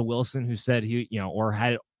be Russell Wilson, who said he, or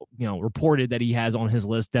had, reported that he has on his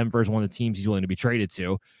list Denver is one of the teams he's willing to be traded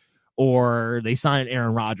to, or they sign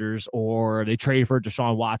Aaron Rodgers, or they trade for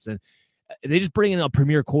Deshaun Watson. They just bring in a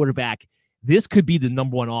premier quarterback. This could be the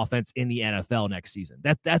number one offense in the NFL next season.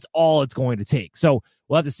 That's all it's going to take. So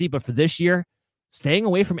we'll have to see. But for this year, staying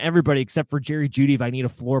away from everybody except for Jerry Jeudy if I need a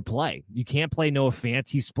floor play. You can't play Noah Fant.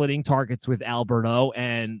 He's splitting targets with Alberto,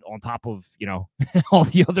 and on top of, all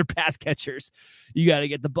the other pass catchers you got to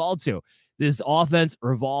get the ball to. This offense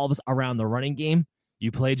revolves around the running game.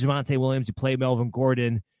 You play Javonte Williams, you play Melvin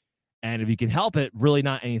Gordon, and if you can help it, really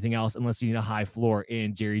not anything else unless you need a high floor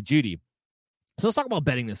in Jerry Jeudy. So let's talk about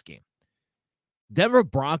betting this game. Denver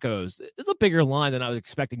Broncos is a bigger line than I was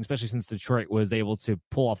expecting, especially since Detroit was able to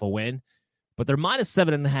pull off a win. But they're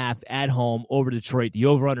 -7.5 at home over Detroit. The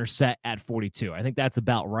over-under set at 42. I think that's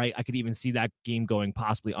about right. I could even see that game going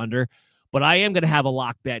possibly under. But I am going to have a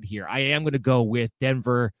lock bet here. I am going to go with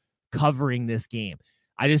Denver covering this game.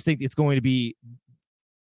 I just think it's going to be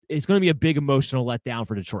a big emotional letdown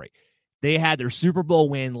for Detroit. They had their Super Bowl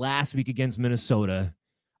win last week against Minnesota.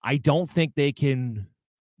 I don't think they can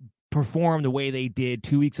perform the way they did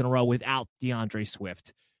 2 weeks in a row without DeAndre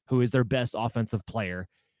Swift, who is their best offensive player.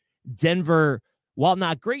 Denver, while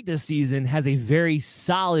not great this season, has a very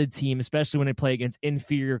solid team, especially when they play against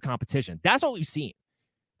inferior competition. That's what we've seen.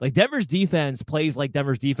 Like, Denver's defense plays like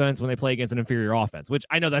Denver's defense when they play against an inferior offense, which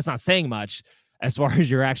I know that's not saying much as far as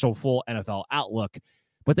your actual full NFL outlook,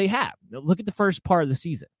 but they have. Look at the first part of the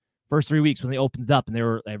season, first 3 weeks when they opened it up, and they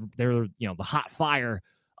were the hot fire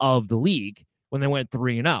of the league when they went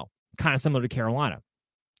 3-0, kind of similar to Carolina.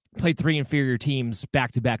 Played 3 inferior teams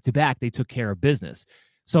back to back to back. They took care of business.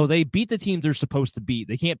 So they beat the teams they're supposed to beat.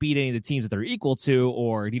 They can't beat any of the teams that they're equal to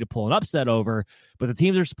or need to pull an upset over, but the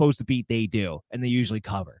teams they're supposed to beat, they do, and they usually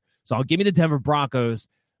cover. So I'll give me the Denver Broncos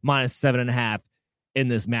 -7.5 in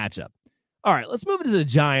this matchup. All right, let's move into the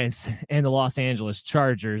Giants and the Los Angeles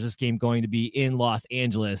Chargers. This game going to be in Los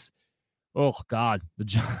Angeles. Oh, God, the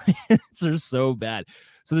Giants are so bad.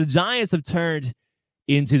 So the Giants have turned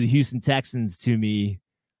into the Houston Texans to me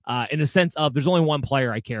in the sense of there's only one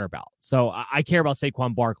player I care about. So I care about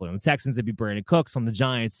Saquon Barkley. On the Texans, it'd be Brandon Cooks. On the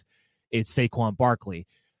Giants, it's Saquon Barkley.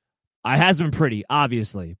 It hasn't been pretty,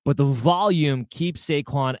 obviously, but the volume keeps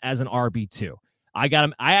Saquon as an RB2. I got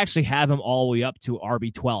him. I actually have him all the way up to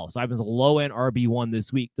RB12. So I have him as a low-end RB1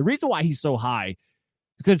 this week. The reason why he's so high is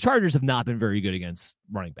because the Chargers have not been very good against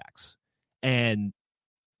running backs. And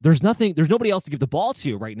there's nobody else to give the ball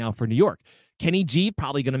to right now for New York. Kenny G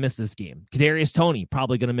probably going to miss this game. Kadarius Toney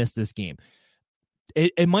probably going to miss this game.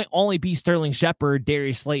 it might only be Sterling Shepard,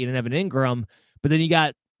 Darius Slayton, and Evan Ingram, but then you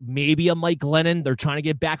got maybe a Mike Glennon. They're trying to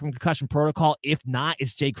get back from concussion protocol. If not,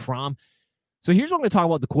 it's Jake Fromm. So here's what I'm going to talk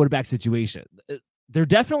about the quarterback situation. They're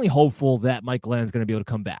definitely hopeful that Mike Glennon's going to be able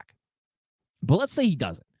to come back. But let's say he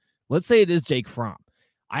doesn't. Let's say it is Jake Fromm.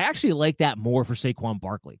 I actually like that more for Saquon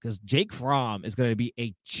Barkley because Jake Fromm is going to be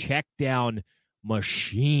a check down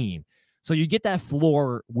machine. So you get that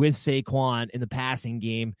floor with Saquon in the passing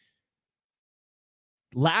game.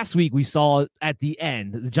 Last week, we saw at the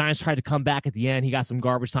end, the Giants tried to come back at the end. He got some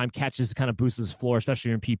garbage time catches to kind of boost his floor,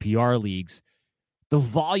 especially in PPR leagues. The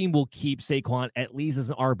volume will keep Saquon at least as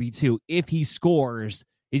an RB2. If he scores,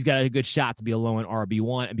 he's got a good shot to be a low-end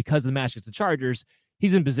RB1. And because of the match against the Chargers,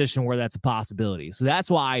 he's in a position where that's a possibility. So that's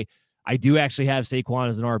why I do actually have Saquon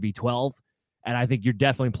as an RB12. And I think you're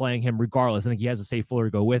definitely playing him regardless. I think he has a safe floor to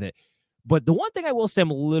go with it. But the one thing I will say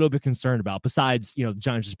I'm a little bit concerned about, besides, the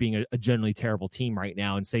Giants just being a generally terrible team right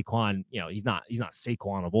now, and Saquon, he's not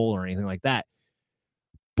Saquon of old or anything like that.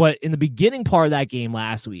 But in the beginning part of that game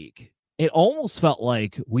last week, it almost felt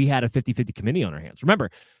like we had a 50-50 committee on our hands.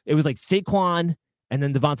 Remember, it was like Saquon and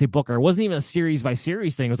then Devontae Booker. It wasn't even a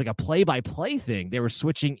series-by-series thing. It was like a play-by-play thing. They were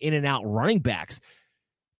switching in and out running backs.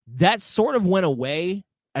 That sort of went away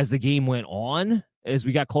as the game went on. As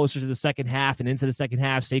we got closer to the second half and into the second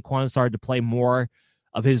half, Saquon started to play more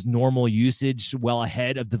of his normal usage well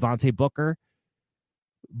ahead of Devontae Booker.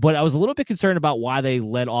 But I was a little bit concerned about why they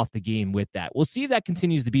led off the game with that. We'll see if that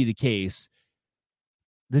continues to be the case.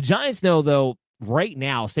 The Giants know, though, right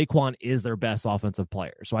now, Saquon is their best offensive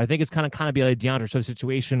player. So I think it's kind of be like a DeAndre Swift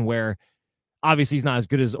situation where obviously he's not as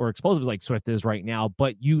good as or explosive as like Swift is right now,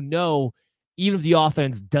 but even if the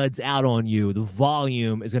offense duds out on you, the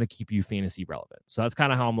volume is going to keep you fantasy relevant. So that's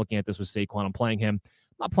kind of how I'm looking at this with Saquon. I'm playing him.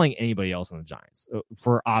 I'm not playing anybody else on the Giants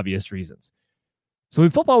for obvious reasons. So we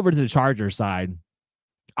flip over to the Chargers side.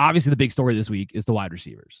 Obviously, the big story this week is the wide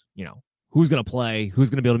receivers. Who's going to play? Who's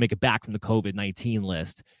going to be able to make it back from the COVID-19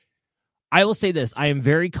 list? I will say this. I am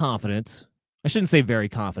very confident. I shouldn't say very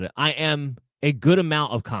confident. I am a good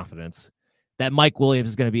amount of confidence that Mike Williams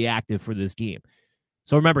is going to be active for this game.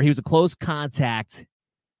 So remember, he was a close contact,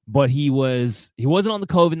 but he wasn't on the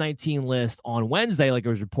COVID-19 list on Wednesday like it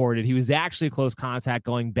was reported. He was actually a close contact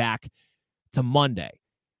going back to Monday.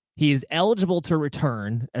 He is eligible to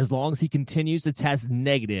return as long as he continues to test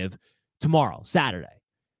negative tomorrow, Saturday.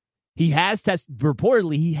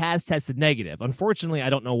 Reportedly, he has tested negative. Unfortunately, I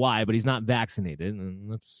don't know why, but he's not vaccinated,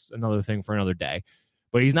 and that's another thing for another day.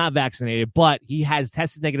 But he's not vaccinated, but he has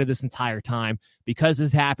tested negative this entire time. Because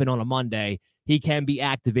this happened on a Monday, he can be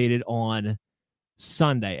activated on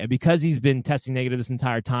Sunday. And because he's been testing negative this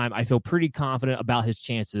entire time, I feel pretty confident about his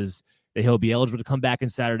chances that he'll be eligible to come back on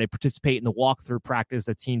Saturday, participate in the walkthrough practice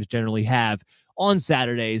that teams generally have on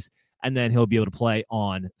Saturdays, and then he'll be able to play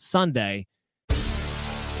on Sunday.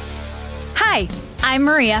 Hi, I'm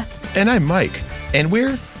Maria. And I'm Mike. And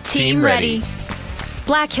we're Team Ready.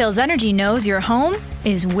 Black Hills Energy knows your home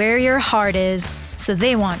is where your heart is, so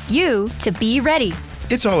they want you to be ready.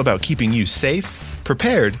 It's all about keeping you safe,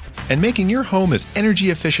 prepared, and making your home as energy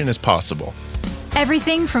efficient as possible.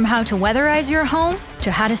 Everything from how to weatherize your home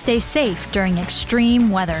to how to stay safe during extreme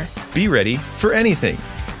weather. Be ready for anything.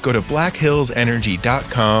 Go to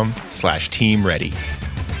blackhillsenergy.com/Team Ready.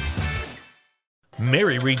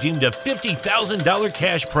 Mary redeemed a $50,000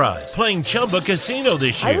 cash prize playing Chumba Casino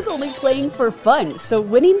this year. I was only playing for fun, so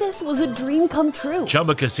winning this was a dream come true.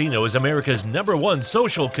 Chumba Casino is America's #1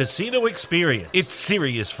 social casino experience. It's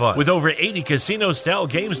serious fun. With over 80 casino-style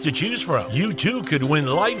games to choose from, you too could win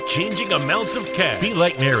life-changing amounts of cash. Be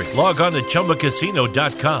like Mary. Log on to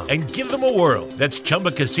ChumbaCasino.com and give them a whirl. That's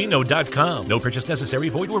ChumbaCasino.com. No purchase necessary.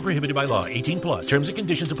 Void where prohibited by law. 18+. Terms and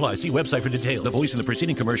conditions apply. See website for details. The voice in the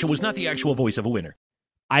preceding commercial was not the actual voice of a winner.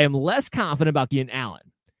 I am less confident about Keenan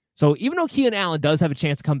Allen. So even though Keenan Allen does have a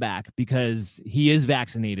chance to come back because he is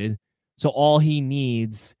vaccinated, so all he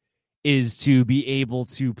needs is to be able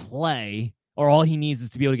to play, or all he needs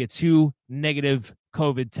is to be able to get 2 negative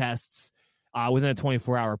COVID tests within a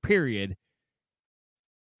 24-hour period.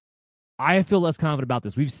 I feel less confident about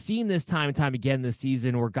this. We've seen this time and time again this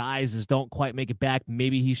season where guys just don't quite make it back.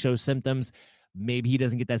 Maybe he shows symptoms. Maybe he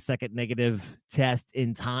doesn't get that second negative test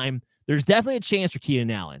in time. There's definitely a chance for Keenan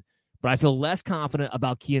Allen, but I feel less confident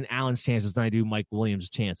about Keenan Allen's chances than I do Mike Williams'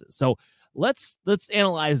 chances. So let's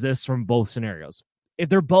analyze this from both scenarios. If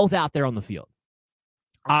they're both out there on the field,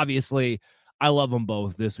 obviously I love them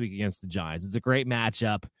both this week against the Giants. It's a great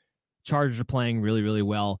matchup. Chargers are playing really, really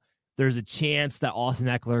well. There's a chance that Austin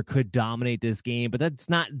Eckler could dominate this game, but that's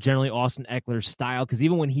not generally Austin Eckler's style, because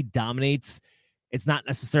even when he dominates, It's not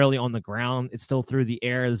necessarily on the ground. It's still through the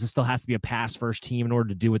air. This still has to be a pass-first team in order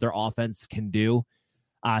to do what their offense can do.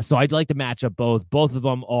 So I'd like to match up both. Both of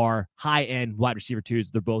them are high-end wide receiver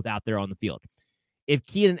twos. They're both out there on the field. If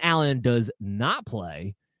Keenan Allen does not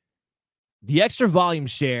play, the extra volume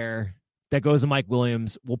share that goes to Mike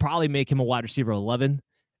Williams will probably make him a wide receiver 11.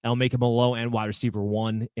 And I'll make him a low-end wide receiver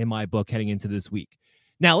 1 in my book heading into this week.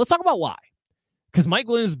 Now, let's talk about why. Because Mike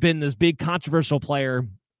Williams has been this big controversial player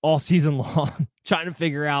all season long, trying to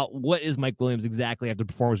figure out what is Mike Williams exactly after the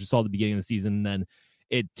performance we saw at the beginning of the season, and then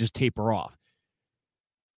it just taper off.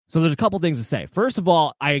 So there's a couple things to say. First of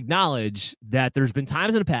all, I acknowledge that there's been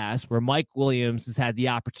times in the past where Mike Williams has had the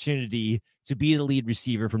opportunity to be the lead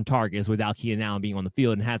receiver from targets without Keenan Allen being on the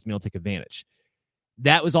field and has been able to take advantage.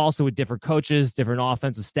 That was also with different coaches, different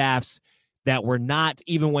offensive staffs that were not,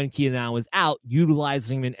 even when Keenan Allen was out,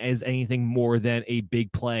 utilizing him as anything more than a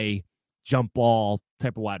big play, jump ball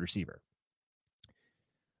type of wide receiver.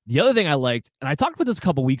 The other thing I liked, and I talked about this a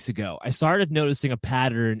couple weeks ago, I started noticing a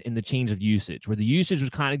pattern in the change of usage, where the usage was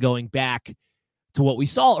kind of going back to what we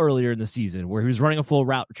saw earlier in the season, where he was running a full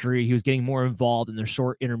route tree. He was getting more involved in the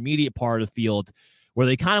short intermediate part of the field, where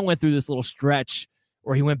they kind of went through this little stretch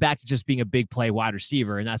where he went back to just being a big play wide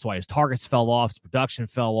receiver, and that's why his targets fell off, his production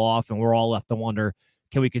fell off, and we're all left to wonder,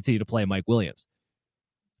 can we continue to play Mike Williams?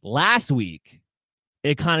 Last week,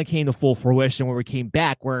 it kind of came to full fruition where we came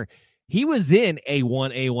back, where he was in a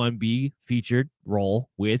 1A, 1B featured role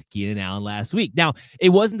with Keenan Allen last week. Now, it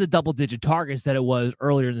wasn't the double-digit targets that it was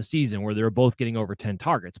earlier in the season where they were both getting over 10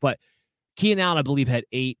 targets, but Keenan Allen, I believe, had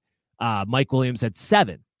 8. Mike Williams had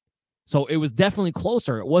 7. So it was definitely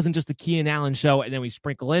closer. It wasn't just the Keenan Allen show, and then we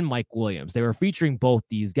sprinkle in Mike Williams. They were featuring both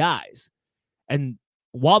these guys. And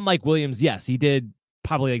while Mike Williams, yes, he did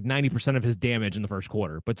probably like 90% of his damage in the first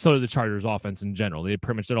quarter, but so did the Chargers offense in general. They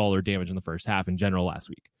pretty much did all their damage in the first half in general last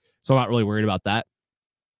week. So I'm not really worried about that.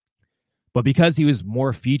 But because he was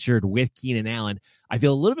more featured with Keenan Allen, I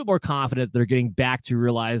feel a little bit more confident they're getting back to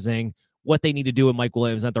realizing what they need to do with Mike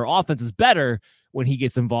Williams, that their offense is better when he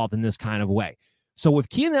gets involved in this kind of way. So if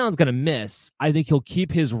Keenan Allen's going to miss, I think he'll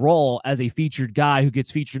keep his role as a featured guy who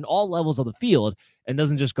gets featured in all levels of the field and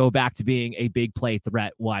doesn't just go back to being a big play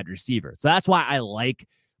threat wide receiver. So that's why I like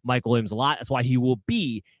Mike Williams a lot. That's why he will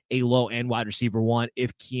be a low-end wide receiver 1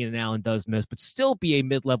 if Keenan Allen does miss, but still be a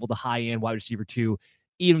mid-level to high-end wide receiver 2,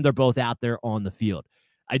 even if they're both out there on the field.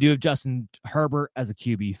 I do have Justin Herbert as a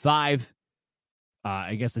QB5.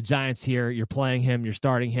 I guess the Giants here, you're playing him, you're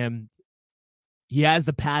starting him. He has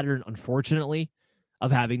the pattern, unfortunately,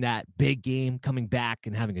 of having that big game coming back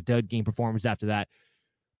and having a dud game performance after that.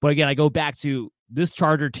 But again, I go back to this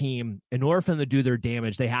Charger team. In order for them to do their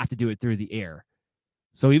damage, they have to do it through the air.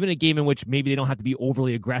 So even a game in which maybe they don't have to be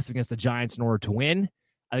overly aggressive against the Giants in order to win,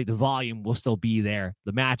 I think the volume will still be there.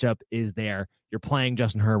 The matchup is there. You're playing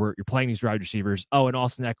Justin Herbert. You're playing these wide receivers. Oh, and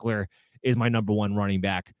Austin Eckler is my number 1 running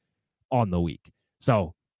back on the week.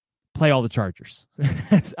 So play all the Chargers.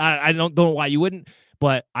 I don't know why you wouldn't,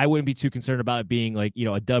 but I wouldn't be too concerned about it being like,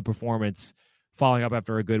 a dud performance following up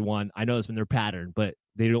after a good one. I know it's been their pattern, but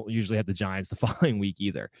they don't usually have the Giants the following week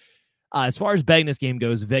either. As far as betting this game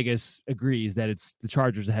goes, Vegas agrees that it's the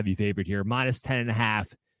Chargers a heavy favorite here. Minus 10.5.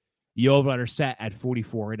 The over-under set at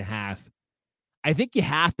 44.5. I think you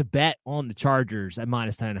have to bet on the Chargers at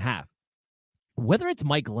minus 10.5. Whether it's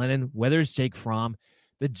Mike Glennon, whether it's Jake Fromm,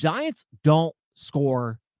 the Giants don't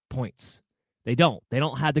score points. They don't. They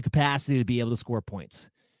don't have the capacity to be able to score points.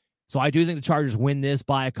 So I do think the Chargers win this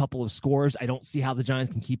by a couple of scores. I don't see how the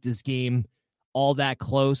Giants can keep this game all that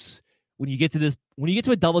close. When you get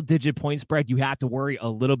to a double-digit point spread, you have to worry a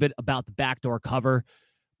little bit about the backdoor cover.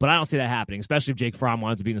 But I don't see that happening, especially if Jake Fromm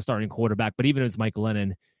wants to be the starting quarterback. But even if it's Mike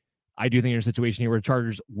Glennon, I do think you're in a situation here where the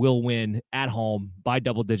Chargers will win at home by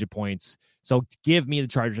double-digit points. So give me the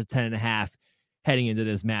Chargers at 10.5 heading into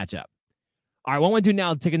this matchup. All right, what I want to do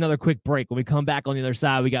now is take another quick break. When we come back on the other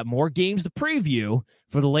side, we got more games to preview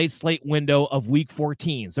for the late slate window of Week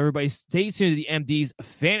 14. So everybody stay tuned to the MD's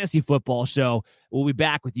Fantasy Football Show. We'll be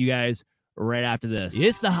back with you guys right after this.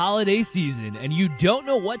 It's the holiday season, and you don't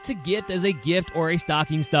know what to get as a gift or a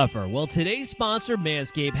stocking stuffer. Well, today's sponsor,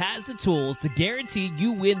 Manscaped, has the tools to guarantee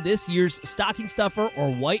you win this year's stocking stuffer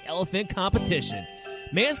or white elephant competition.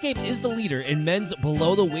 Manscaped is the leader in men's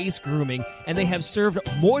below-the-waist grooming, and they have served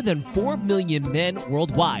more than 4 million men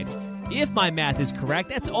worldwide. If my math is correct,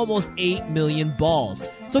 that's almost 8 million balls.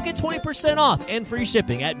 So get 20% off and free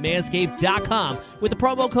shipping at manscaped.com with the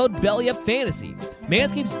promo code BELLYUPFANTASY.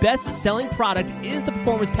 Manscaped's best-selling product is the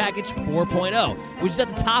Performance Package 4.0, which is at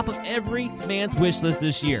the top of every man's wish list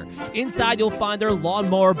this year. Inside, you'll find their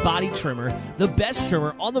Lawnmower Body Trimmer, the best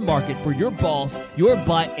trimmer on the market for your balls, your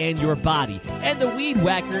butt, and your body, and the Weed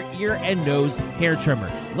Whacker Ear and Nose Hair Trimmer.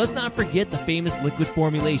 Let's not forget the famous liquid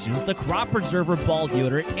formulations, the Crop Preserver Ball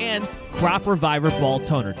Deodorant and Crop Reviver Ball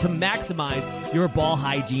Toner to maximize your ball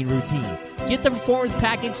hygiene routine. Get the Performance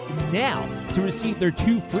Package now to receive their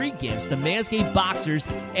 2 free gifts, the Manscaped Boxers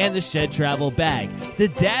and the Shed Travel Bag. The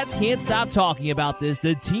dads can't stop talking about this,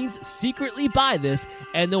 the teens secretly buy this,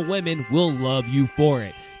 and the women will love you for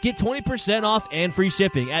it. Get 20% off and free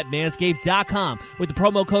shipping at manscaped.com with the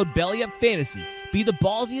promo code BELLYUPFANTASY. Be the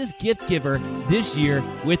ballsiest gift giver this year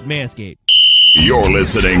with Manscaped. You're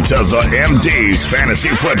listening to the MD's Fantasy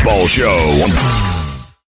Football Show.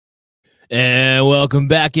 And welcome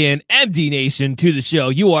back in, MD Nation, to the show.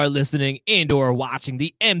 You are listening and or watching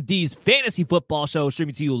the MD's Fantasy Football Show,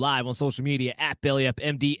 streaming to you live on social media at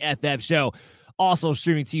BellyUpMDFF Show. Also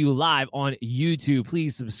streaming to you live on YouTube.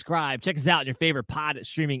 Please subscribe. Check us out in your favorite pod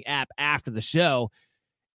streaming app after the show.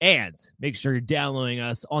 And make sure you're downloading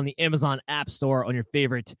us on the Amazon App Store on your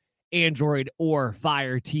favorite Android or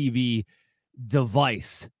Fire TV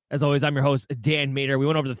device. As always, I'm your host, Dan Mater. We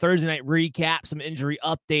went over the Thursday night recap, some injury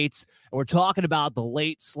updates, and we're talking about the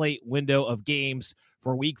late slate window of games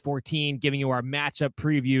for Week 14, giving you our matchup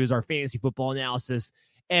previews, our fantasy football analysis,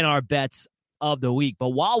 and our bets of the week. But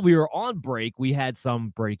while we were on break, we had some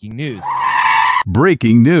breaking news.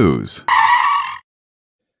 Breaking news.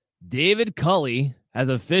 David Culley has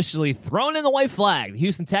officially thrown in the white flag. The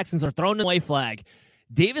Houston Texans are throwing in the white flag.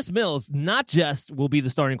 Davis Mills not just will be the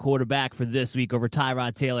starting quarterback for this week over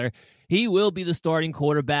Tyrod Taylor, he will be the starting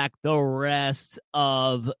quarterback the rest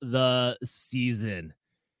of the season.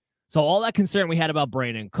 So all that concern we had about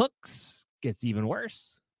Brandon Cooks gets even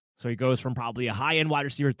worse. So he goes from probably a high-end wide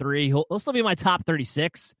receiver 3. He'll still be in my top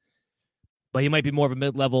 36, but he might be more of a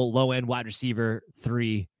mid-level, low-end wide receiver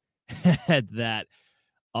 3 at that.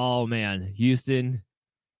 Oh, man, Houston,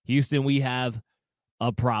 we have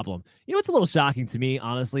a problem. You know, it's a little shocking to me,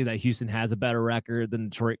 honestly, that Houston has a better record than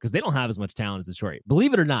Detroit because they don't have as much talent as Detroit.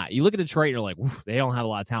 Believe it or not, you look at Detroit, and you're like, they don't have a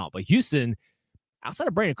lot of talent. But Houston, outside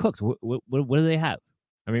of Brandon Cooks, what do they have?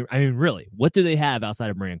 I mean, really, what do they have outside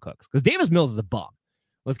of Brandon Cooks? Because Davis Mills is a bum.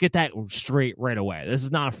 Let's get that straight right away. This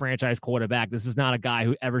is not a franchise quarterback. This is not a guy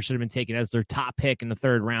who ever should have been taken as their top pick in the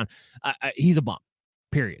 3rd round. He's a bum,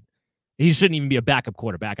 period. He shouldn't even be a backup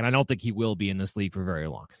quarterback, and I don't think he will be in this league for very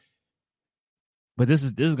long. But this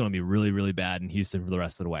is going to be really, really bad in Houston for the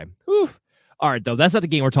rest of the way. Whew. All right, though, that's not the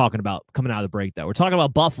game we're talking about coming out of the break, though. We're talking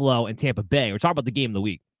about Buffalo and Tampa Bay. We're talking about the game of the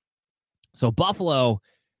week. So Buffalo,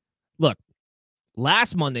 look,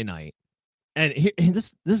 last Monday night, and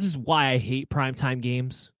this is why I hate primetime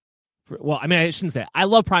games. I shouldn't say it. I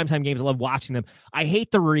love primetime games. I love watching them. I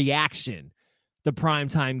hate the reaction to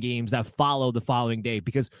primetime games that follow the following day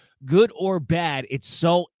because good or bad, it's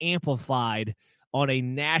so amplified on a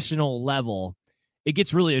national level. It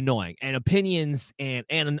gets really annoying. And opinions and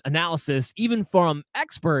analysis, even from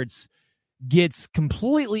experts, gets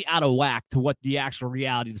completely out of whack to what the actual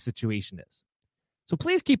reality of the situation is. So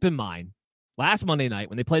please keep in mind, last Monday night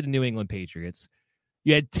when they played the New England Patriots,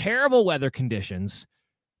 you had terrible weather conditions,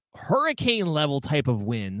 hurricane-level type of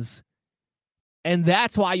winds, and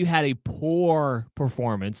that's why you had a poor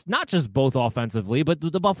performance, not just both offensively, but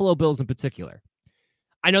the Buffalo Bills in particular.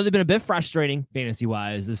 I know they've been a bit frustrating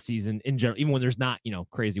fantasy-wise this season in general, even when there's not,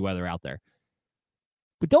 crazy weather out there.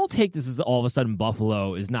 But don't take this as all of a sudden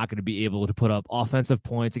Buffalo is not going to be able to put up offensive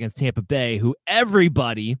points against Tampa Bay, who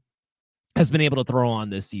everybody has been able to throw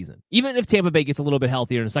on this season. Even if Tampa Bay gets a little bit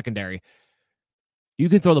healthier in the secondary, you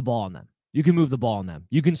can throw the ball on them. You can move the ball on them.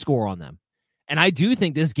 You can score on them. And I do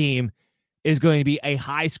think this game is going to be a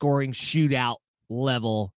high-scoring shootout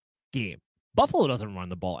level game. Buffalo doesn't run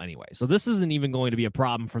the ball anyway, so this isn't even going to be a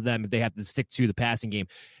problem for them if they have to stick to the passing game.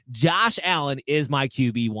 Josh Allen is my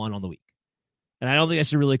QB1 on the week, and I don't think that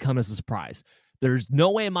should really come as a surprise. There's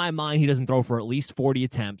no way in my mind he doesn't throw for at least 40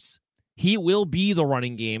 attempts. He will be the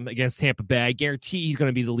running game against Tampa Bay. I guarantee he's going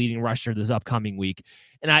to be the leading rusher this upcoming week,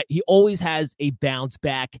 and he always has a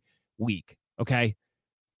bounce-back week, okay?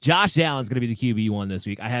 Josh Allen's going to be the QB1 this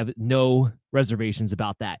week. I have no reservations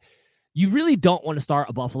about that. You really don't want to start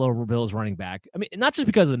a Buffalo Bills running back. I mean, not just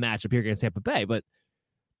because of the matchup here against Tampa Bay, but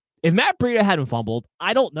if Matt Breida hadn't fumbled,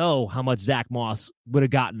 I don't know how much Zach Moss would have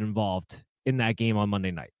gotten involved in that game on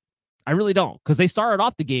Monday night. I really don't, because they started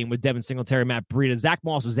off the game with Devin Singletary, Matt Breida. Zach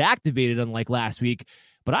Moss was activated unlike last week,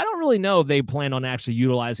 but I don't really know if they planned on actually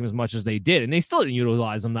utilizing him as much as they did, and they still didn't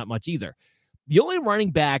utilize him that much either. The only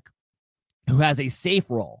running back who has a safe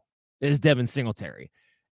role is Devin Singletary.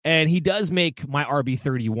 And he does make my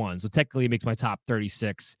RB31, so technically he makes my top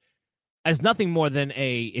 36 as nothing more than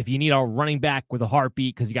if you need a running back with a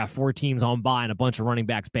heartbeat because you got 4 teams on bye and a bunch of running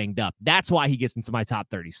backs banged up. That's why he gets into my top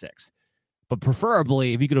 36. But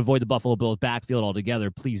preferably, if you could avoid the Buffalo Bills backfield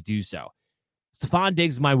altogether, please do so. Stephon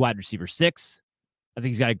Diggs is my wide receiver 6. I think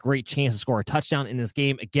he's got a great chance to score a touchdown in this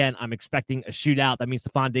game. Again, I'm expecting a shootout. That means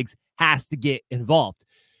Stephon Diggs has to get involved.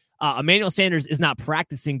 Emmanuel Sanders is not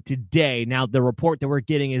practicing today. Now, the report that we're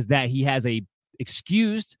getting is that he has a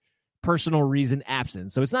excused personal reason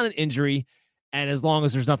absence. So it's not an injury. And as long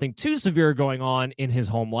as there's nothing too severe going on in his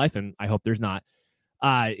home life, and I hope there's not,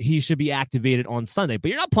 he should be activated on Sunday. But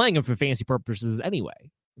you're not playing him for fantasy purposes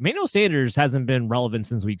anyway. Emmanuel Sanders hasn't been relevant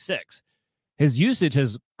since week 6. His usage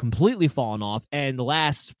has completely fallen off. And the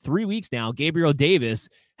last 3 weeks now, Gabriel Davis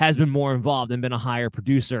has been more involved and been a higher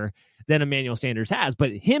producer than Emmanuel Sanders has.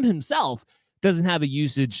 But him himself doesn't have a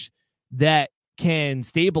usage that can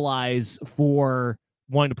stabilize for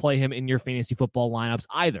wanting to play him in your fantasy football lineups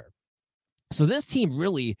either. So this team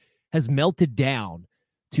really has melted down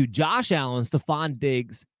to Josh Allen, Stephon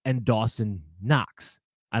Diggs, and Dawson Knox.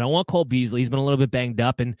 I don't want Cole Beasley. He's been a little bit banged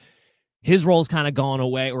up, and his role's kind of gone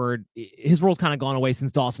away,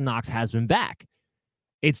 since Dawson Knox has been back.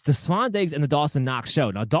 It's the Stephon Diggs and the Dawson Knox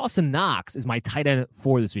show. Now, Dawson Knox is my tight end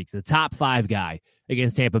for this week. He's the top 5 guy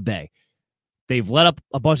against Tampa Bay. They've let up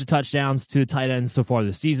a bunch of touchdowns to the tight ends so far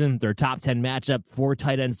this season. Their top 10 matchup for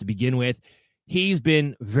tight ends to begin with. He's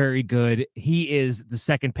been very good. He is the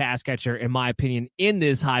second pass catcher, in my opinion, in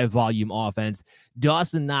this high-volume offense.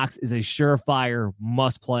 Dawson Knox is a surefire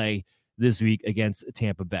must-play this week against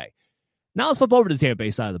Tampa Bay. Now let's flip over to the Tampa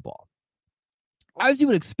Bay side of the ball. As you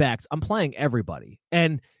would expect, I'm playing everybody.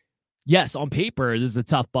 And yes, on paper, this is a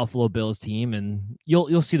tough Buffalo Bills team, and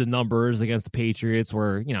you'll see the numbers against the Patriots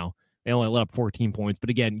where, they only let up 14 points. But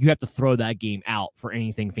again, you have to throw that game out for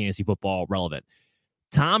anything fantasy football relevant.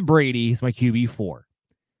 Tom Brady is my QB4.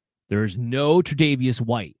 There's no Tre'Davious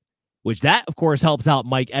White, which that, of course, helps out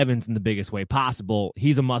Mike Evans in the biggest way possible.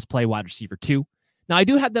 He's a must-play wide receiver 2. Now, I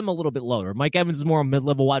do have them a little bit lower. Mike Evans is more a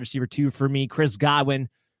mid-level wide receiver 2 for me. Chris Godwin,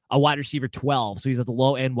 a wide receiver 12. So he's at the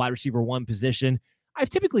low-end wide receiver 1 position. I've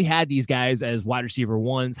typically had these guys as wide receiver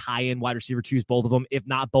 1s, high-end wide receiver 2s, both of them, if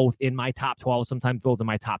not both in my top 12, sometimes both in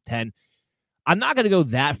my top 10. I'm not going to go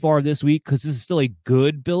that far this week because this is still a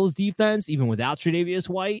good Bills defense, even without Tre'Davious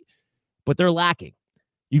White, but they're lacking.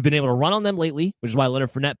 You've been able to run on them lately, which is why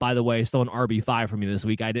Leonard Fournette, by the way, is still an RB5 for me this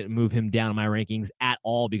week. I didn't move him down in my rankings at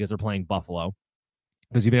all because they're playing Buffalo.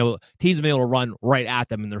 Because teams have been able to run right at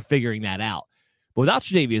them, and they're figuring that out. But without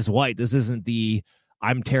Tre'Davious White, this isn't the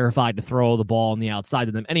I'm terrified to throw the ball on the outside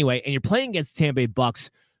of them anyway. And you're playing against Tampa Bay Bucks,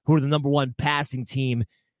 who are the number 1 passing team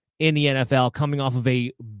in the NFL, coming off of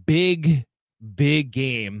a big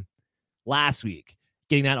game last week,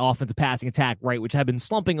 getting that offensive passing attack right, which had been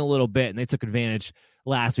slumping a little bit, and they took advantage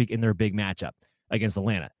last week in their big matchup against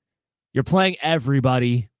Atlanta. You're playing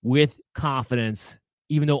everybody with confidence,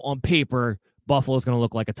 even though on paper, Buffalo's going to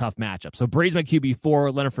look like a tough matchup. So Brady's my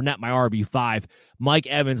QB4, Leonard Fournette my RB5, Mike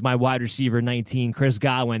Evans my wide receiver 19, Chris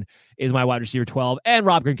Godwin is my wide receiver 12, and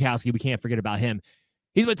Rob Gronkowski, we can't forget about him.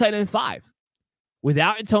 He's my tight end 5.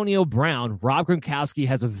 Without Antonio Brown, Rob Gronkowski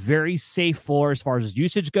has a very safe floor as far as his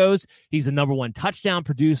usage goes. He's the number 1 touchdown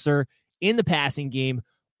producer in the passing game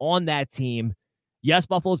on that team. Yes,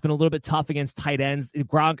 Buffalo's been a little bit tough against tight ends.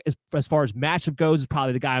 Gronk, as far as matchup goes, is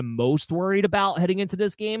probably the guy I'm most worried about heading into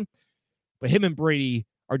this game. But him and Brady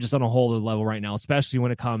are just on a whole other level right now, especially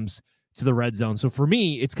when it comes to the red zone. So for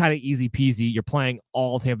me, it's kind of easy peasy. You're playing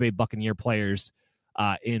all Tampa Bay Buccaneer players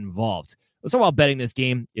involved. Let's talk about betting this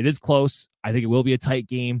game. It is close. I think it will be a tight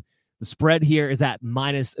game. The spread here is at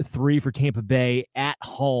 -3 for Tampa Bay at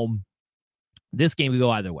home. This game could go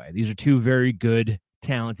either way. These are 2 very good,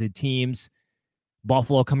 talented teams.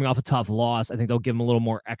 Buffalo coming off a tough loss. I think they'll give them a little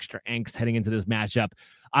more extra angst heading into this matchup.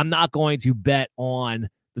 I'm not going to bet on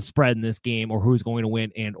the spread in this game or who's going to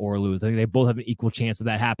win and or lose. I think they both have an equal chance of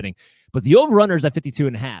that happening. But the over-under is at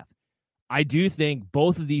 52.5. I do think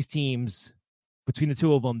both of these teams, between the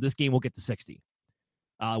 2 of them, this game will get to 60.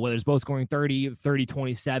 Whether it's both scoring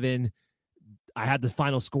 30-27. I had the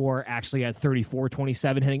final score actually at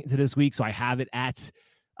 34-27 heading into this week, so I have it at,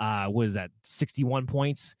 61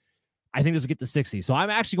 points. I think this will get to 60. So I'm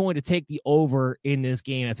actually going to take the over in this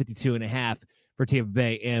game at 52.5 for Tampa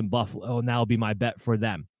Bay and Buffalo, and that'll be my bet for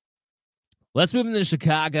them. Let's move into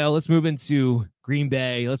Chicago. Let's move into Green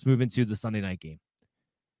Bay. Let's move into the Sunday night game.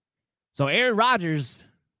 So Aaron Rodgers,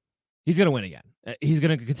 he's going to win again. He's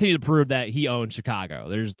going to continue to prove that he owns Chicago.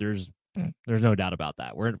 There's no doubt about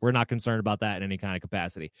that. We're not concerned about that in any kind of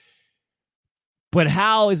capacity. But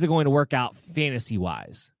how is it going to work out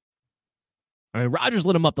fantasy-wise? I mean, Rodgers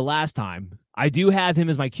lit him up the last time. I do have him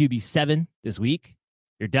as my QB7 this week.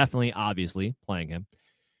 You're definitely, obviously, playing him.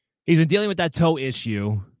 He's been dealing with that toe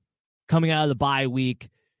issue coming out of the bye week.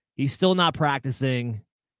 He's still not practicing.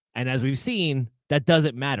 And as we've seen, that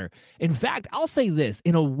doesn't matter. In fact, I'll say this.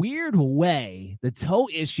 In a weird way, the toe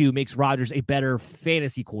issue makes Rodgers a better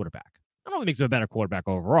fantasy quarterback. I don't know if it makes him a better quarterback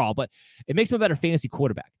overall, but it makes him a better fantasy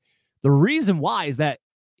quarterback. The reason why is that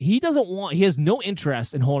he has no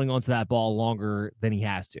interest in holding on to that ball longer than he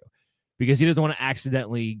has to, because he doesn't want to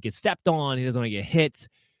accidentally get stepped on. He doesn't want to get hit,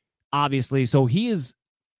 obviously. So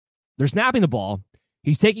they're snapping the ball.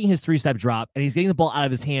 He's taking his 3-step drop, and he's getting the ball out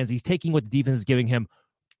of his hands. He's taking what the defense is giving him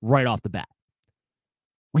right off the bat.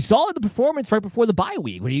 We saw the performance right before the bye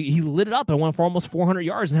week when he lit it up and went for almost 400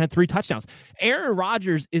 yards and had 3 touchdowns. Aaron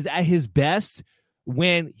Rodgers is at his best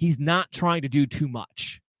when he's not trying to do too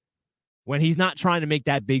much, when he's not trying to make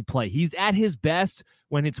that big play. He's at his best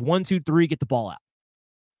when it's 1, 2, 3, get the ball out.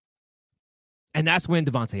 And that's when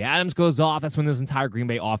Davante Adams goes off. That's when this entire Green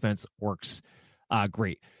Bay offense works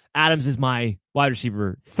great. Adams is my wide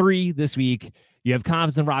receiver 3 this week. You have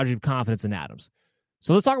confidence in Rodgers, you have confidence in Adams.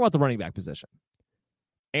 So let's talk about the running back position.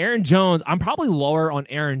 Aaron Jones, I'm probably lower on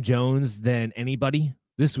Aaron Jones than anybody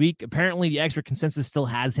this week. Apparently, the expert consensus still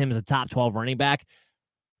has him as a top 12 running back.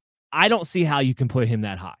 I don't see how you can put him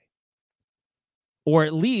that high. Or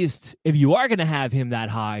at least, if you are going to have him that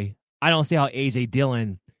high, I don't see how A.J.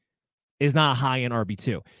 Dillon is not a high-end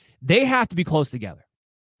RB2. They have to be close together.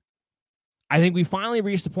 I think we finally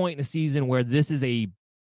reached the point in the season where this is a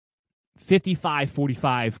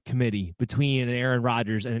 55-45 committee between an Aaron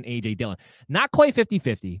Rodgers and an A.J. Dillon. Not quite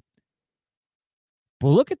 50-50, but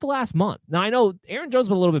look at the last month. Now, I know Aaron Jones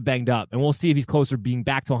was a little bit banged up, and we'll see if he's closer to being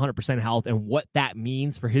back to 100% health and what that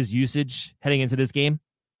means for his usage heading into this game.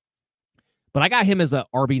 But I got him as a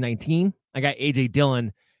RB19. I got A.J.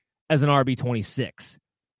 Dillon as an RB26.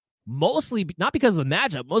 Mostly, not because of the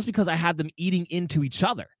matchup, mostly because I have them eating into each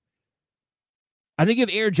other. I think if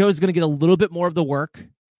Aaron Jones is going to get a little bit more of the work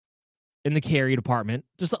in the carry department,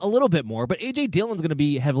 just a little bit more, but A.J. Dillon's going to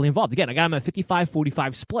be heavily involved. Again, I got him at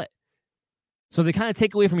 55-45 split. So they kind of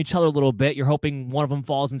take away from each other a little bit. You're hoping one of them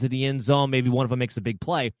falls into the end zone. Maybe one of them makes a big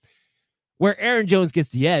play. Where Aaron Jones gets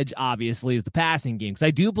the edge, obviously, is the passing game. Because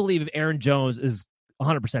I do believe if Aaron Jones is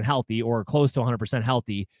 100% healthy or close to 100%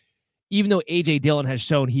 healthy, even though A.J. Dillon has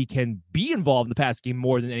shown he can be involved in the pass game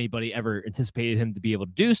more than anybody ever anticipated him to be able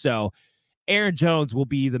to do so, Aaron Jones will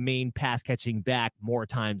be the main pass-catching back more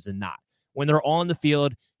times than not. When they're on the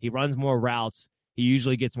field, he runs more routes. He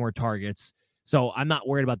usually gets more targets. So I'm not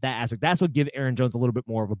worried about that aspect. That's what gives Aaron Jones a little bit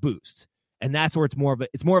more of a boost. And that's where it's more of a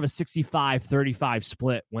 65-35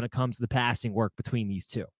 split when it comes to the passing work between these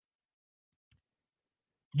two.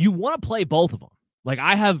 You want to play both of them. Like,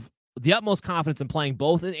 I have the utmost confidence in playing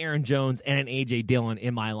both an Aaron Jones and an A.J. Dillon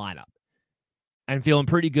in my lineup. I'm feeling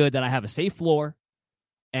pretty good that I have a safe floor.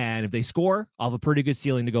 And if they score, I'll have a pretty good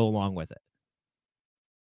ceiling to go along with it.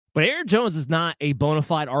 But Aaron Jones is not a bona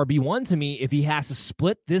fide RB1 to me if he has to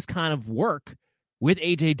split this kind of work with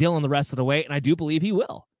A.J. Dillon the rest of the way, and I do believe he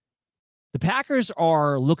will. The Packers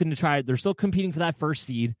are looking to try, they're still competing for that first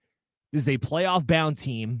seed. This is a playoff-bound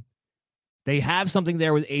team. They have something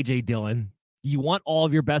there with A.J. Dillon. You want all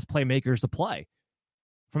of your best playmakers to play.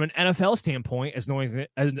 From an NFL standpoint, as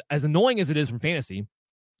annoying as it is from fantasy,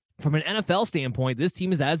 from an NFL standpoint, this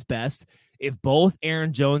team is at its best if both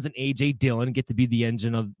Aaron Jones and A.J. Dillon get to be the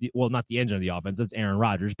engine of the, well, not the engine of the offense, that's Aaron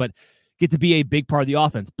Rodgers, but get to be a big part of the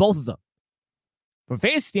offense. Both of them. From a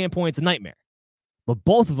fantasy standpoint, it's a nightmare. But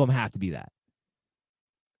both of them have to be that.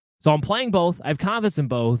 So I'm playing both. I have confidence in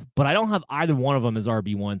both, but I don't have either one of them as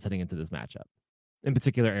RB1 heading into this matchup. In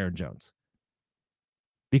particular, Aaron Jones.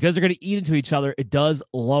 Because they're going to eat into each other, it does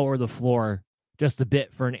lower the floor just a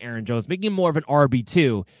bit for an Aaron Jones, making him more of an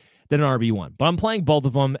RB2 than an RB1. But I'm playing both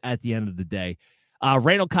of them at the end of the day.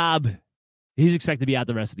 Randall Cobb, he's expected to be out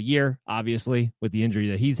the rest of the year, obviously, with the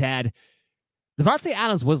injury that he's had. Davante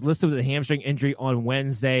Adams was listed with a hamstring injury on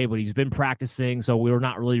Wednesday, but he's been practicing, so we were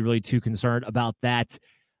not really too concerned about that.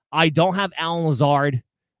 I don't have Allen Lazard,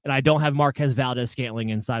 and I don't have Marquez Valdes-Scantling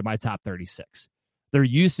inside my top 36. Their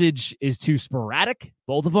usage is too sporadic,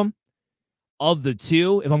 both of them. Of the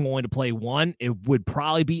two, if I'm going to play one, it would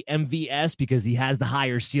probably be MVS because he has the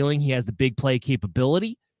higher ceiling. He has the big play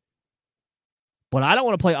capability. But I don't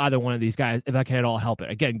want to play either one of these guys if I can at all help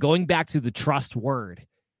it. Again, going back to the trust word,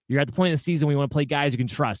 you're at the point in the season where you want to play guys you can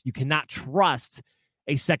trust. You cannot trust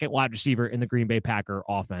a second wide receiver in the Green Bay Packer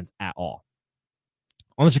offense at all.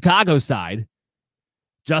 On the Chicago side,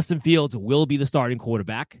 Justin Fields will be the starting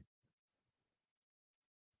quarterback.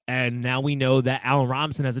 And now we know that Allen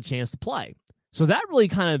Robinson has a chance to play. So that really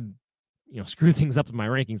kind of, screwed things up in my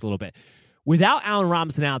rankings a little bit. Without Allen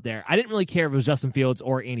Robinson out there, I didn't really care if it was Justin Fields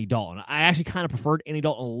or Andy Dalton. I actually kind of preferred Andy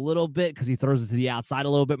Dalton a little bit because he throws it to the outside a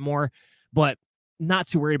little bit more, but not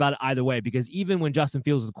too worried about it either way, because even when Justin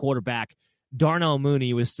Fields was the quarterback, Darnell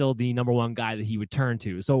Mooney was still the number one guy that he would turn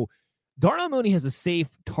to. So Darnell Mooney has a safe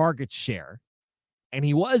target share, and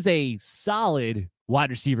he was a solid wide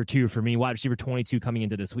receiver 2 for me, wide receiver 22 coming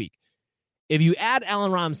into this week. If you add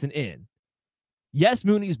Allen Robinson in, yes,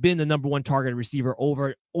 Mooney's been the number one target receiver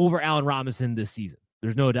over Allen Robinson this season.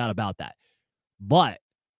 There's no doubt about that. But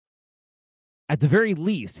at the very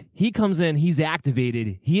least, he comes in, he's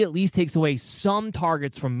activated, he at least takes away some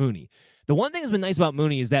targets from Mooney. The one thing that's been nice about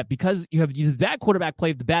Mooney is that because you have the bad quarterback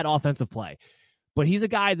play, the bad offensive play, but he's a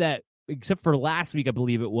guy that, except for last week, I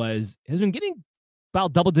believe it was, has been getting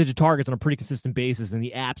about double-digit targets on a pretty consistent basis in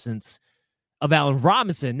the absence of Allen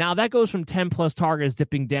Robinson. Now, that goes from 10-plus targets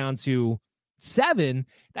dipping down to 7.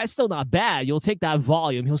 That's still not bad. You'll take that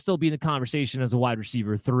volume. He'll still be in the conversation as a wide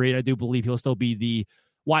receiver 3. I do believe he'll still be the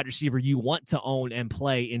wide receiver you want to own and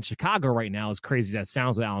play in Chicago right now, as crazy as that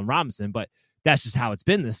sounds with Allen Robinson, but that's just how it's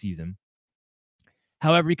been this season.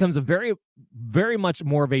 However, he becomes a very, very much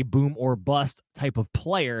more of a boom or bust type of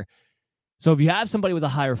player. So if you have somebody with a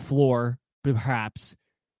higher floor, perhaps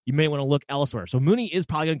you may want to look elsewhere. So Mooney is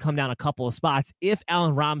probably going to come down a couple of spots if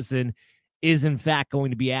Allen Robinson is in fact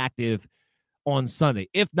going to be active on Sunday.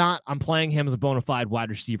 If not, I'm playing him as a bona fide wide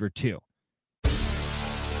receiver 2.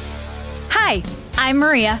 Hi, I'm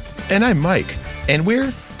Maria. And I'm Mike. And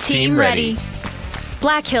we're Team Ready.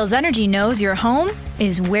 Black Hills Energy knows your home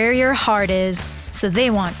is where your heart is, so they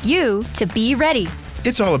want you to be ready.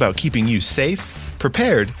 It's all about keeping you safe,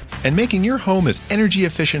 prepared, and making your home as energy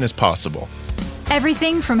efficient as possible.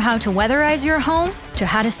 Everything from how to weatherize your home to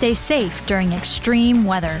how to stay safe during extreme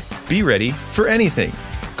weather. Be ready for anything.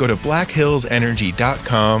 Go to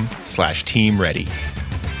blackhillsenergy.com/team ready.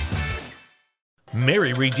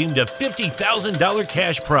 Mary redeemed a $50,000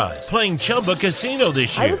 cash prize playing Chumba Casino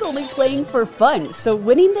this year. I was only playing for fun, so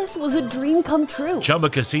winning this was a dream come true. Chumba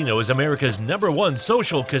Casino is America's #1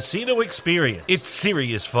 social casino experience. It's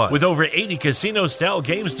serious fun. With over 80 casino-style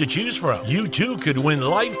games to choose from, you too could win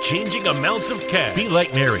life-changing amounts of cash. Be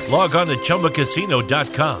like Mary. Log on to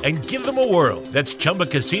ChumbaCasino.com and give them a whirl. That's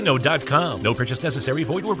ChumbaCasino.com. No purchase necessary.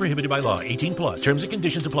 Void or prohibited by law. 18+. Terms and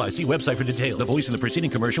conditions apply. See website for details. The voice in the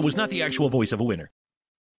preceding commercial was not the actual voice of a winner.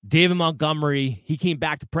 David Montgomery, he came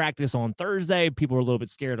back to practice on Thursday. People were a little bit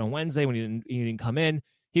scared on Wednesday when he didn't come in.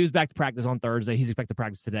 He was back to practice on Thursday. He's expected to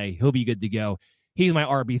practice today. He'll be good to go. He's my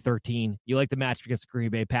RB13. You like the match against the Green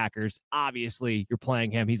Bay Packers. Obviously, you're playing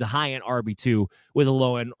him. He's a high-end RB2 with a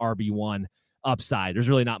low-end RB1 upside. There's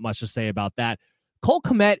really not much to say about that. Cole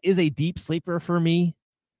Kmet is a deep sleeper for me.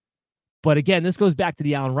 But again, this goes back to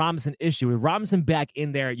the Allen Robinson issue. With Robinson back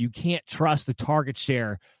in there, you can't trust the target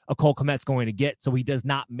share of Cole Kmet's going to get. So he does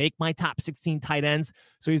not make my top 16 tight ends.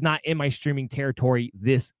 So he's not in my streaming territory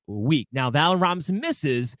this week. Now, if Allen Robinson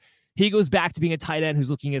misses, he goes back to being a tight end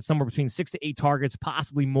who's looking at somewhere between 6 to 8 targets,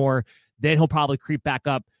 possibly more. Then he'll probably creep back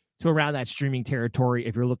up to around that streaming territory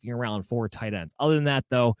if you're looking around for tight ends. Other than that,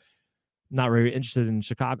 though, not really interested in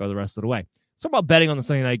Chicago the rest of the way. So about betting on the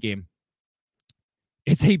Sunday night game.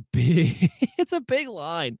 It's a big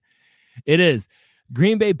line. It is.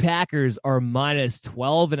 Green Bay Packers are minus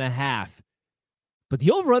 12.5, but the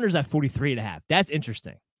over-under's at 43.5. That's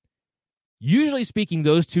interesting. Usually speaking,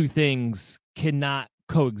 those two things cannot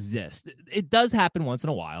coexist. It does happen once in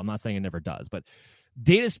a while. I'm not saying it never does, but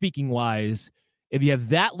data speaking wise, if you have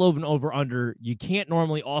that low of an over-under, you can't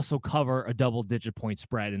normally also cover a double-digit point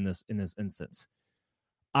spread in this instance.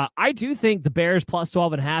 I do think the Bears plus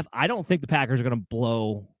 12.5. I don't think the Packers are going to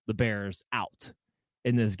blow the Bears out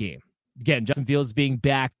in this game. Again, Justin Fields being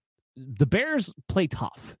back. The Bears play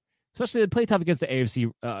tough, especially they play tough against the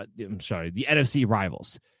the NFC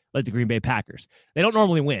rivals like the Green Bay Packers. They don't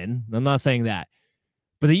normally win. I'm not saying that,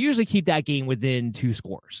 but they usually keep that game within 2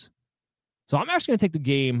 scores. So I'm actually going to take the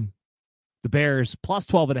game, the Bears plus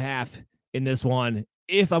 12.5 in this one,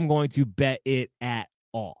 if I'm going to bet it at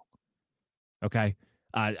all. Okay.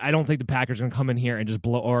 I don't think the Packers are going to come in here and just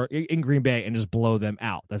blow, or in Green Bay and just blow them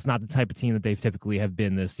out. That's not the type of team that they've typically have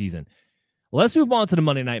been this season. Let's move on to the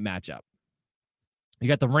Monday night matchup. You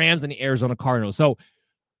got the Rams and the Arizona Cardinals. So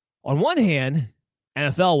on one hand,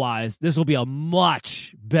 NFL-wise, this will be a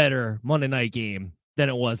much better Monday night game than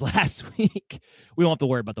it was last week. We don't have to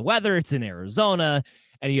worry about the weather. It's in Arizona,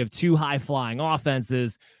 and you have 2 high-flying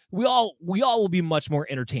offenses. We all will be much more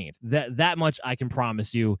entertained. That much I can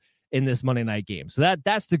promise you in this Monday night game. So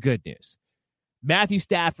that's the good news. Matthew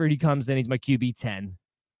Stafford, he comes in, he's my QB 10.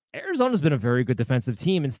 Arizona's been a very good defensive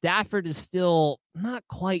team, and Stafford is still not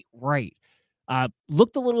quite right.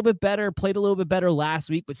 Looked a little bit better, played a little bit better last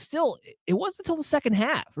week, but still, it wasn't until the second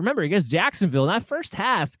half. Remember, against Jacksonville, in that first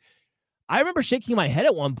half, I remember shaking my head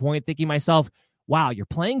at one point, thinking to myself, wow, you're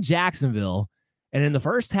playing Jacksonville, and in the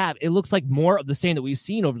first half, it looks like more of the same that we've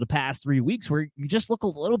seen over the past 3 weeks, where you just look a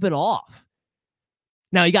little bit off.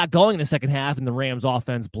 Now, you got going in the second half, and the Rams'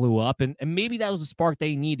 offense blew up, and maybe that was a spark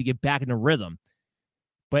they need to get back into rhythm.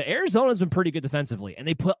 But Arizona's been pretty good defensively, and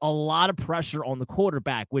they put a lot of pressure on the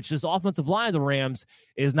quarterback, which this offensive line of the Rams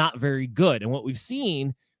is not very good. And what we've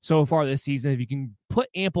seen so far this season, if you can put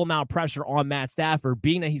ample amount of pressure on Matt Stafford,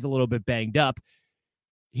 being that he's a little bit banged up,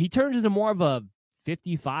 he turns into more of a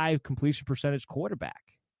 55 completion percentage quarterback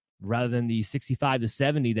rather than the 65 to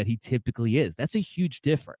 70 that he typically is. That's a huge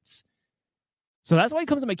difference. So that's why he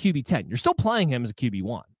comes in my QB 10. You're still playing him as a QB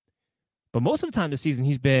 1. But most of the time this season,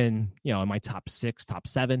 he's been, in my top 6, top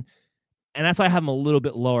 7. And that's why I have him a little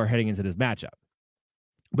bit lower heading into this matchup.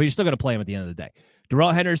 But you're still going to play him at the end of the day.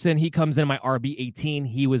 Darrell Henderson, he comes in my RB 18.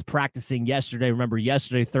 He was practicing yesterday. Remember,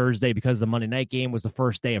 yesterday, Thursday, because the Monday night game was the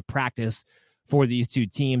first day of practice for these two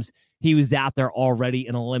teams. He was out there already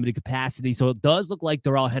in a limited capacity. So it does look like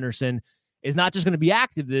Darrell Henderson is not just going to be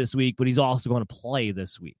active this week, but he's also going to play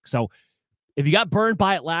this week. So if you got burned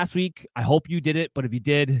by it last week, I hope you did it. But if you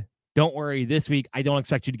did, don't worry, this week, I don't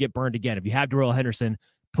expect you to get burned again. If you have Darrell Henderson,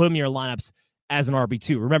 put him in your lineups as an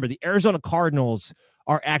RB2. Remember, the Arizona Cardinals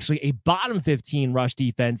are actually a bottom 15 rush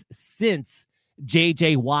defense since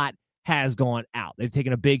J.J. Watt has gone out. They've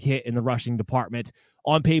taken a big hit in the rushing department.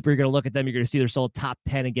 On paper, you're going to look at them, you're going to see they're still top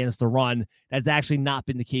 10 against the run. That's actually not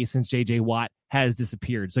been the case since J.J. Watt has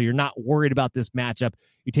disappeared. So you're not worried about this matchup.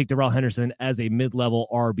 You take Darrell Henderson as a mid-level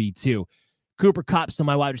RB2. Cooper Kupp's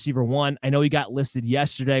my wide receiver 1. I know he got listed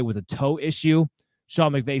yesterday with a toe issue.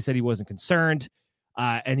 Sean McVay said he wasn't concerned.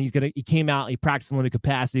 And he came out and he practiced in limited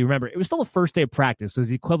capacity. Remember, it was still the first day of practice, so it's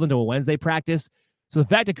the equivalent to a Wednesday practice. So the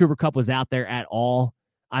fact that Cooper Kupp was out there at all,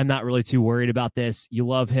 I'm not really too worried about this. You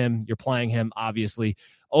love him. You're playing him, obviously.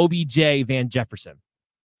 OBJ, Van Jefferson.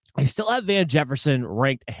 I still have Van Jefferson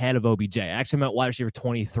ranked ahead of OBJ. I actually am at wide receiver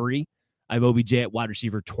 23. I have OBJ at wide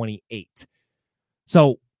receiver 28.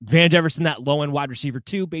 So Van Jefferson, that low-end wide receiver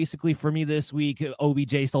 2, basically for me this week.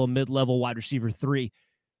 OBJ still a mid-level wide receiver 3.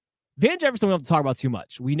 Van Jefferson, we don't have to talk about too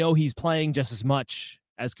much. We know he's playing just as much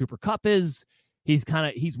as Cooper Kupp is. He's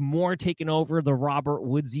more taking over the Robert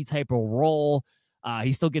Woodsy type of role.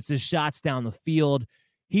 He still gets his shots down the field.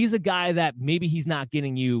 He's a guy that maybe he's not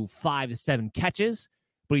getting you 5 to 7 catches,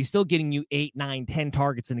 but he's still getting you 8, 9, 10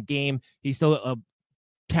 targets in a game. He's still a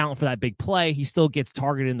talent for that big play. He still gets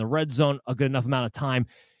targeted in the red zone a good enough amount of time.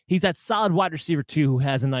 He's that solid wide receiver 2 who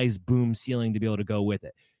has a nice boom ceiling to be able to go with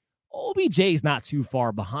it. OBJ is not too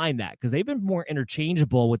far behind that because they've been more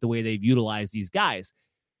interchangeable with the way they've utilized these guys.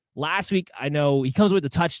 Last week, I know he comes with a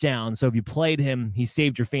touchdown, so if you played him, he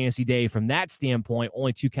saved your fantasy day from that standpoint.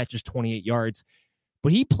 Only 2 catches, 28 yards.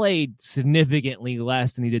 But he played significantly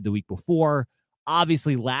less than he did the week before.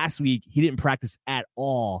 Obviously, last week, he didn't practice at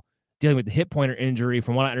all, dealing with the hip pointer injury.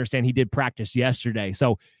 From what I understand, he did practice yesterday.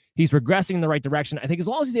 So he's progressing in the right direction. I think as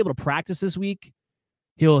long as he's able to practice this week,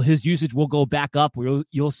 his usage will go back up.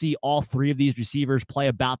 You'll see all 3 of these receivers play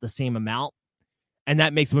about the same amount. And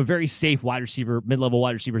that makes him a very safe wide receiver, mid-level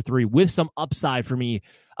wide receiver 3 with some upside for me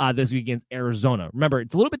this week against Arizona. Remember,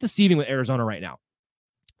 it's a little bit deceiving with Arizona right now.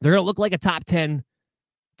 They're going to look like a top 10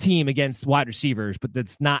 team against wide receivers, but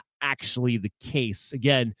that's not actually the case.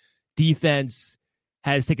 Again, defense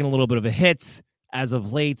has taken a little bit of a hit as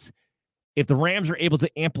of late. If the Rams are able to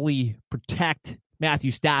amply protect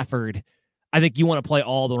Matthew Stafford, I think you want to play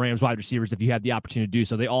all the Rams wide receivers if you have the opportunity to do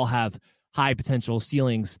so. They all have high potential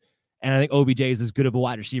ceilings. And I think OBJ is as good of a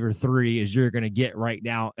wide receiver 3 as you're going to get right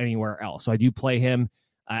now anywhere else. So I do play him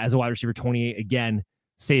as a wide receiver 28. Again,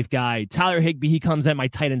 safe guy. Tyler Higbee, he comes at my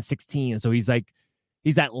tight end 16. So he's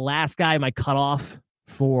that last guy, my cutoff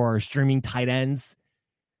for streaming tight ends.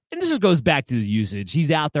 And this just goes back to his usage.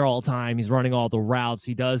 He's out there all the time. He's running all the routes.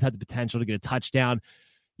 He does have the potential to get a touchdown.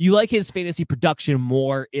 You like his fantasy production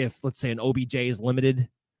more if, let's say, an OBJ is limited,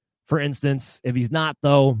 for instance. If he's not,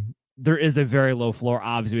 though, there is a very low floor,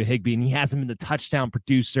 obviously, with Higbee, and he hasn't been the touchdown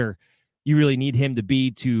producer you really need him to be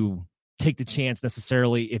to take the chance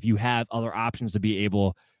necessarily if you have other options to be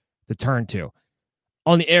able to turn to.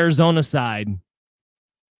 On the Arizona side,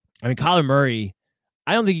 I mean, Kyler Murray,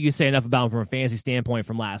 I don't think you can say enough about him from a fantasy standpoint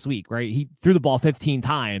from last week, right? He threw the ball 15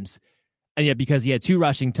 times, and yet because he had 2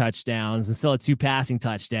 rushing touchdowns and still had 2 passing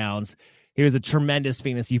touchdowns, he was a tremendous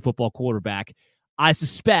fantasy football quarterback. I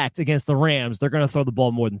suspect against the Rams, they're going to throw the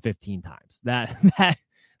ball more than 15 times.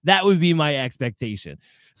 That would be my expectation.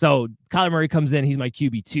 So Kyler Murray comes in. He's my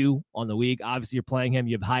QB2 on the week. Obviously, you're playing him.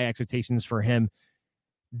 You have high expectations for him.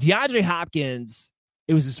 DeAndre Hopkins,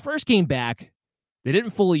 it was his first game back. They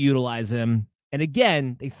didn't fully utilize him. And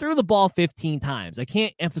again, they threw the ball 15 times. I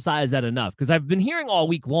can't emphasize that enough because I've been hearing all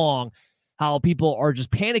week long how people are just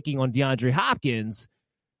panicking on DeAndre Hopkins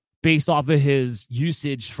based off of his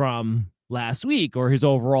usage from last week or his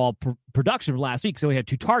overall production from last week. So he had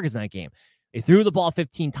 2 targets in that game. They threw the ball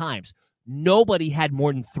 15 times. Nobody had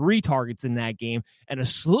more than 3 targets in that game, and a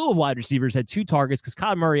slew of wide receivers had 2 targets because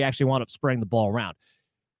Kyler Murray actually wound up spreading the ball around.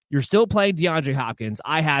 You're still playing DeAndre Hopkins.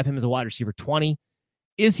 I have him as a wide receiver 20.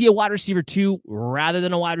 Is he a wide receiver 2 rather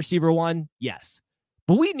than a wide receiver 1? Yes.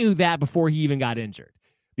 But we knew that before he even got injured.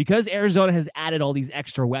 Because Arizona has added all these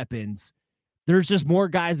extra weapons, there's just more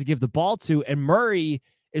guys to give the ball to, and Murray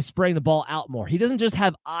is spreading the ball out more. He doesn't just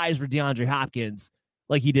have eyes for DeAndre Hopkins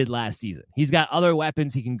like he did last season. He's got other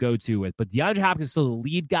weapons he can go to with, but DeAndre Hopkins is still the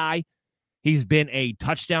lead guy. He's been a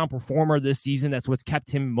touchdown performer this season. That's what's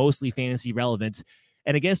kept him mostly fantasy relevant.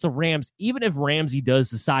 And against the Rams, even if Ramsey does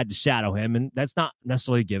decide to shadow him, and that's not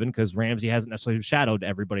necessarily given because Ramsey hasn't necessarily shadowed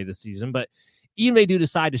everybody this season, but even if they do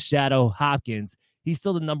decide to shadow Hopkins, he's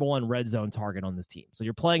still the number 1 red zone target on this team. So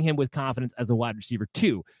you're playing him with confidence as a wide receiver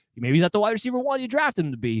 2. Maybe he's not the wide receiver 1 you draft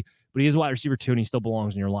him to be, but he is a wide receiver 2, and he still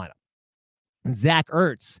belongs in your lineup. And Zach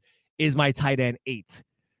Ertz is my tight end 8.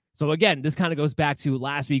 So again, this kind of goes back to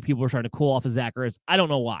last week. People were trying to cool off of Zach Ertz. I don't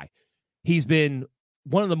know why. He's been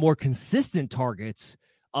one of the more consistent targets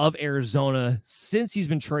of Arizona since he's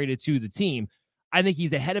been traded to the team. I think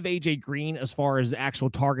he's ahead of A.J. Green as far as actual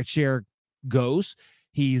target share goes.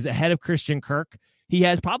 He's ahead of Christian Kirk. He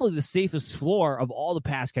has probably the safest floor of all the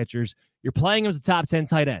pass catchers. You're playing him as a top 10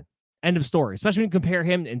 tight end. End of story. Especially when you compare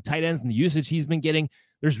him and tight ends and the usage he's been getting.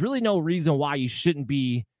 There's really no reason why you shouldn't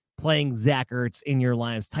be playing Zach Ertz in your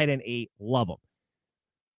lineups. Tight end 8, love him.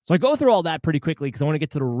 So I go through all that pretty quickly because I want to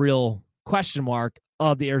get to the real question mark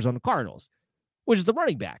of the Arizona Cardinals, which is the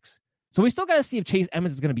running backs. So we still got to see if Chase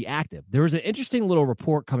Edmonds is going to be active. There was an interesting little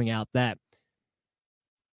report coming out that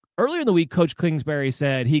earlier in the week, Coach Kingsbury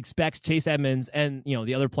said he expects Chase Edmonds and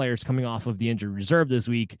the other players coming off of the injury reserve this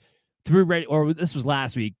week to be ready, or this was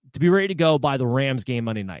last week, to be ready to go by the Rams game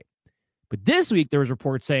Monday night. But this week, there was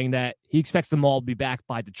reports saying that he expects them all to be back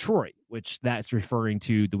by Detroit, which that's referring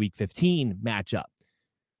to the Week 15 matchup.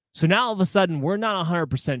 So now all of a sudden, we're not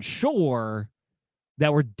 100% sure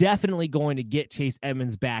that we're definitely going to get Chase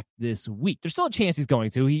Edmonds back this week. There's still a chance he's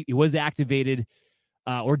going to. He was activated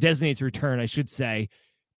or designated to return, I should say,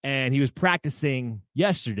 and he was practicing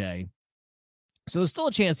yesterday. So there's still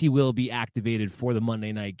a chance he will be activated for the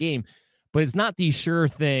Monday night game, but it's not the sure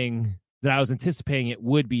thing that I was anticipating it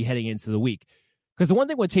would be heading into the week. Because the one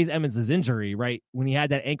thing with Chase Edmonds' injury, right, when he had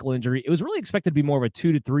that ankle injury, it was really expected to be more of a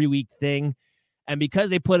 2 to 3 week thing. And because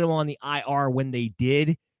they put him on the IR when they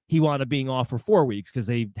did, he wound up being off for 4 weeks because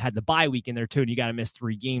they had the bye week in there too. And you got to miss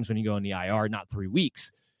 3 games when you go on the IR, not 3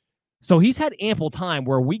 weeks. So he's had ample time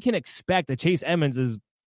where we can expect that Chase Edmonds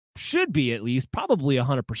should be at least probably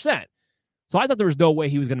 100%. So I thought there was no way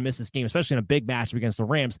he was going to miss this game, especially in a big matchup against the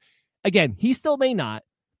Rams. Again, he still may not,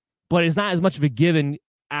 but it's not as much of a given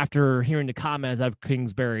after hearing the comments out of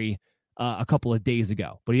Kingsbury a couple of days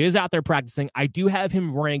ago. But he is out there practicing. I do have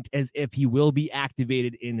him ranked as if he will be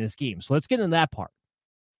activated in this game. So let's get into that part.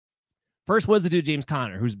 First was the dude James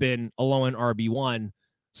Conner, who's been a low-end RB1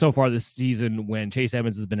 so far this season when Chase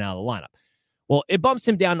Edmonds has been out of the lineup. Well, it bumps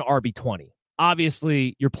him down to RB20.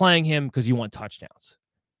 Obviously, you're playing him because you want touchdowns.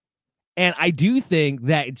 And I do think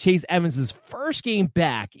that Chase Edmonds' first game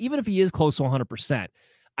back, even if he is close to 100%,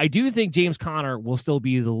 I do think James Conner will still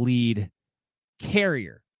be the lead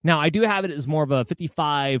carrier. Now, I do have it as more of a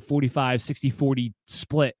 55, 45, 60, 40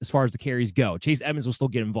 split as far as the carries go. Chase Edmonds will still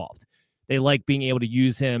get involved. They like being able to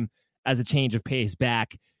use him as a change of pace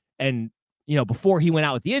back. And, before he went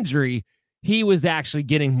out with the injury, he was actually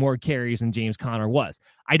getting more carries than James Conner was.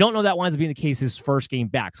 I don't know that winds up being the case his first game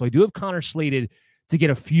back. So I do have Conner slated to get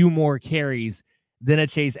a few more carries than a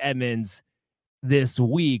Chase Edmonds this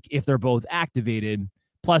week if they're both activated.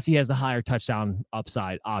 Plus, he has the higher touchdown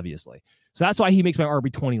upside, obviously. So that's why he makes my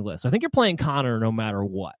RB20 list. So I think you're playing Conner no matter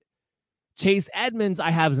what. Chase Edmonds,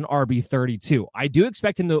 I have as an RB32. I do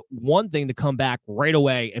expect him to come back right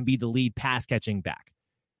away and be the lead pass catching back.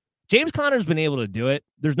 James Conner's been able to do it.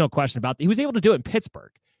 There's no question about that. He was able to do it in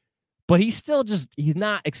Pittsburgh. But he's still he's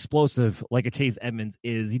not explosive like a Chase Edmonds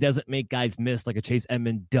is. He doesn't make guys miss like a Chase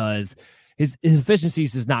Edmonds does. His efficiency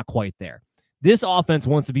is not quite there. This offense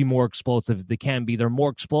wants to be more explosive. They can be. They're more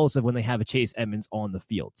explosive when they have a Chase Edmonds on the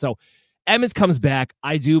field. So Edmonds comes back.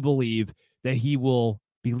 I do believe that he will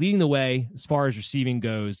be leading the way as far as receiving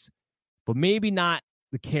goes, but maybe not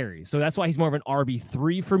the carries. So that's why he's more of an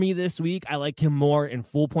RB3 for me this week. I like him more in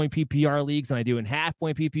full point PPR leagues than I do in half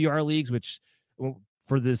point PPR leagues, which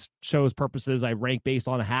for this show's purposes, I rank based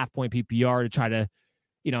on a half point PPR to try to,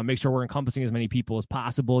 make sure we're encompassing as many people as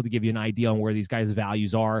possible to give you an idea on where these guys'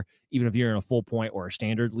 values are, even if you're in a full point or a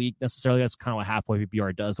standard league necessarily. That's kind of what half point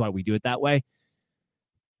PPR does, why we do it that way.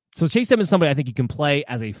 So Chase Edmonds is somebody I think you can play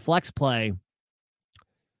as a flex play.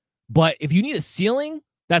 But if you need a ceiling,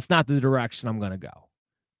 that's not the direction I'm going to go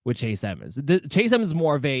with Chase Edmonds. Chase Edmonds is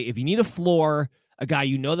more of a, if you need a floor, a guy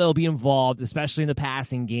that'll be involved, especially in the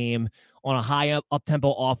passing game, on a high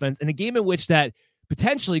up-tempo offense, in a game in which that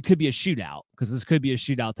potentially could be a shootout, because this could be a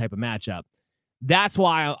shootout type of matchup. That's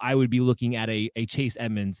why I would be looking at a Chase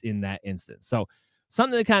Edmonds in that instance. So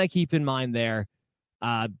something to kind of keep in mind there.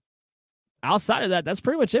 Outside of that, that's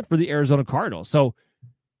pretty much it for the Arizona Cardinals. So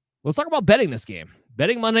let's talk about betting this game.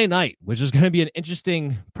 Betting Monday night, which is going to be an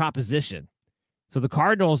interesting proposition. So the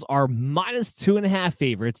Cardinals are -2.5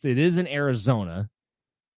 favorites. It is in Arizona.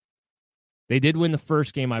 They did win the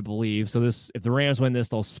first game, I believe. So if the Rams win this,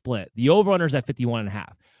 they'll split. The over-under is at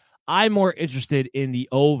 51.5. I'm more interested in the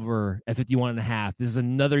over at 51.5. This is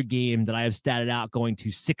another game that I have statted out going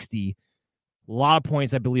to 60. A lot of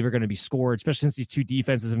points, I believe, are going to be scored, especially since these two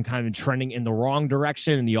defenses have kind of been trending in the wrong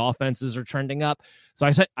direction and the offenses are trending up. So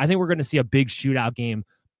I think we're going to see a big shootout game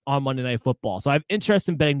on Monday Night Football. So I have interest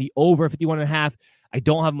in betting the over 51.5. I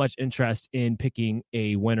don't have much interest in picking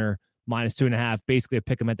a winner -2.5. Basically, I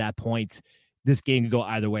pick them at that point. This game could go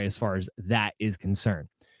either way as far as that is concerned.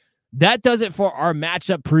 That does it for our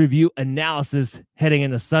matchup preview analysis heading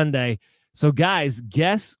into Sunday. So, guys,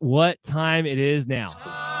 guess what time it is now?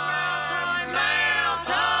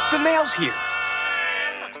 The mail's here.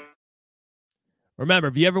 Remember,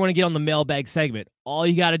 if you ever want to get on the mailbag segment, all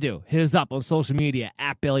you got to do, hit us up on social media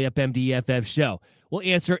at BellyUpMDFF Show. We'll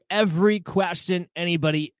answer every question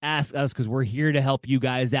anybody asks us because we're here to help you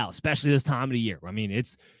guys out, especially this time of the year. I mean,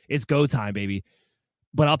 it's go time, baby.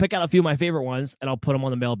 But I'll pick out a few of my favorite ones, and I'll put them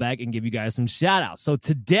on the mailbag and give you guys some shout-outs. So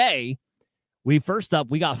today, we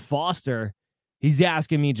got Foster. He's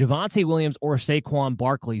asking me Javonte Williams or Saquon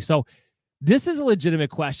Barkley. So this is a legitimate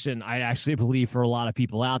question, I actually believe, for a lot of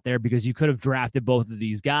people out there, because you could have drafted both of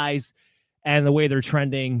these guys, and the way they're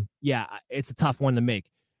trending, yeah, it's a tough one to make.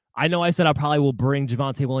 I know I said I probably will bring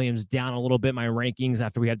Javonte Williams down a little bit in my rankings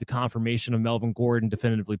after we had the confirmation of Melvin Gordon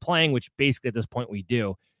definitively playing, which basically at this point we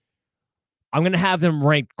do. I'm going to have them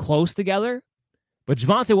ranked close together, but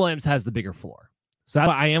Javonte Williams has the bigger floor. So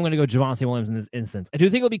I am going to go Javonte Williams in this instance. I do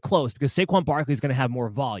think it'll be close because Saquon Barkley is going to have more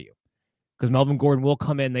volume because Melvin Gordon will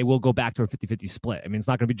come in. They will go back to a 50-50 split. I mean, it's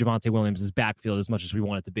not going to be Javonte Williams' backfield as much as we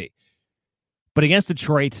want it to be. But against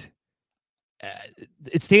Detroit,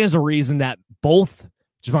 it stands to reason that both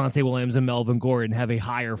Javonte Williams and Melvin Gordon have a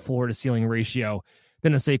higher floor-to-ceiling ratio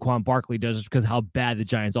than a Saquon Barkley does, because of how bad the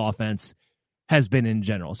Giants' offense has been in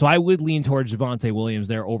general. So I would lean towards Javonte Williams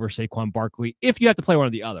there over Saquon Barkley if you have to play one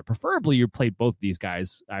or the other. Preferably you play both of these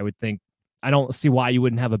guys, I would think. I don't see why you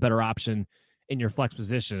wouldn't have a better option in your flex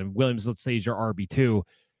position. Williams, let's say, is your RB2.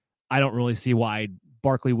 I don't really see why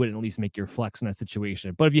Barkley wouldn't at least make your flex in that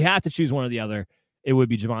situation. But if you have to choose one or the other, it would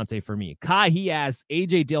be Javonte for me. Kai, he asks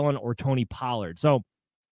A.J. Dillon or Tony Pollard. So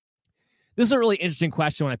this is a really interesting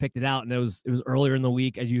question when I picked it out, and it was earlier in the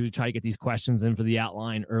week. I usually try to get these questions in for the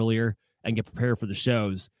outline earlier and get prepared for the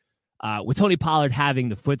shows. With Tony Pollard having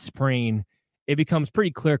the foot sprain, it becomes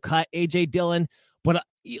pretty clear-cut A.J. Dillon. But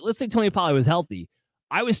let's say Tony Pollard was healthy.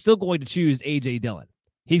 I was still going to choose A.J. Dillon.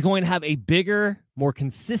 He's going to have a bigger, more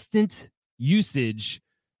consistent usage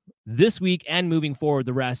this week and moving forward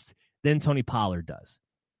the rest than Tony Pollard does.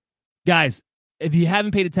 Guys, if you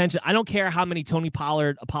haven't paid attention, I don't care how many Tony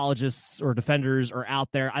Pollard apologists or defenders are out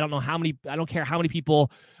there. I don't care how many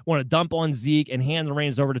people want to dump on Zeke and hand the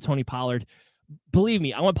reins over to Tony Pollard. Believe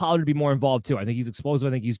me, I want Pollard to be more involved too. I think he's explosive.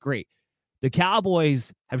 I think he's great. The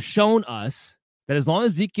Cowboys have shown us that as long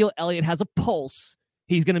as Ezekiel Elliott has a pulse,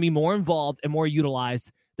 he's going to be more involved and more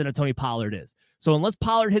utilized than a Tony Pollard is. So unless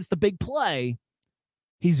Pollard hits the big play,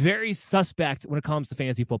 he's very suspect when it comes to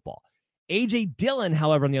fantasy football. A.J. Dillon,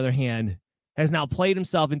 however, on the other hand, has now played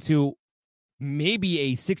himself into maybe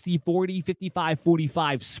a 60-40,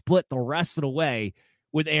 55-45 split the rest of the way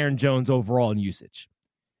with Aaron Jones overall in usage.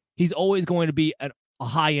 He's always going to be a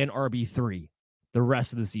high-end RB3 the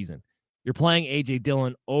rest of the season. You're playing A.J.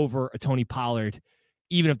 Dillon over a Tony Pollard,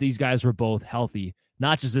 even if these guys were both healthy,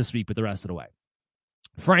 not just this week, but the rest of the way.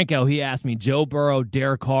 Franco, he asked me, Joe Burrow,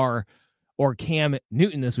 Derek Carr, or Cam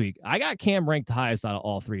Newton this week. I got Cam ranked the highest out of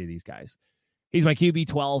all three of these guys. He's my QB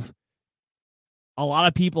 12. A lot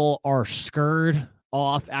of people are scared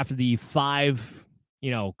off after the 5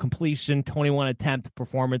 completion, 21 attempt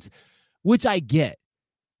performance, which I get.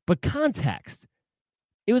 But context,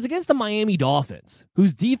 it was against the Miami Dolphins,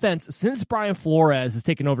 whose defense, since Brian Flores has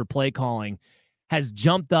taken over play calling, has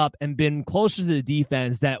jumped up and been closer to the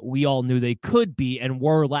defense that we all knew they could be and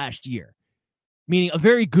were last year, meaning a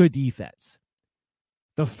very good defense.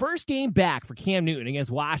 The first game back for Cam Newton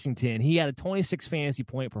against Washington, he had a 26 fantasy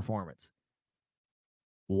point performance.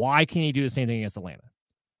 Why can't he do the same thing against Atlanta?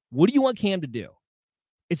 What do you want Cam to do?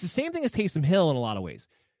 It's the same thing as Taysom Hill in a lot of ways.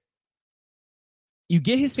 You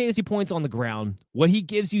get his fantasy points on the ground. What he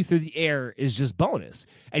gives you through the air is just bonus.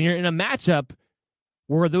 And you're in a matchup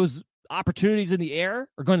where those opportunities in the air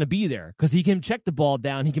are going to be there because he can check the ball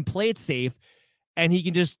down, he can play it safe, and he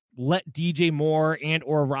can just let DJ Moore and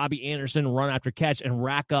or Robbie Anderson run after catch and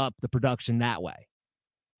rack up the production that way.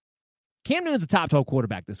 Cam Newton's a top 12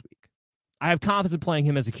 quarterback this week. I have confidence in playing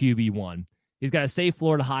him as a QB1. He's got a safe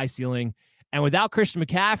floor to high ceiling. And without Christian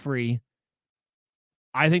McCaffrey,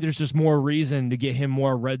 I think there's just more reason to get him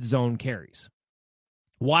more red zone carries.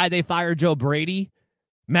 Why they fired Joe Brady?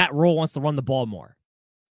 Matt Rule wants to run the ball more.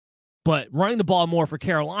 But running the ball more for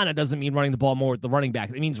Carolina doesn't mean running the ball more with the running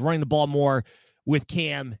backs. It means running the ball more with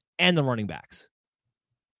Cam and the running backs.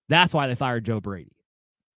 That's why they fired Joe Brady.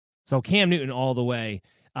 So Cam Newton all the way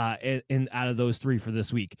in out of those three for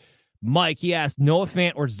this week. Mike, he asked Noah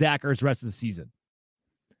Fant or Zach Ertz the rest of the season.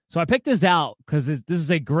 So I picked this out because this is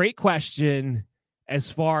a great question as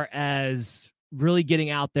far as really getting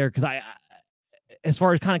out there, because as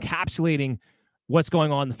far as kind of encapsulating what's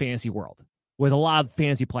going on in the fantasy world with a lot of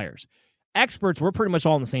fantasy players. Experts, we're pretty much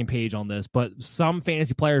all on the same page on this, but some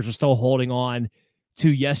fantasy players are still holding on to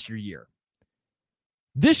yesteryear.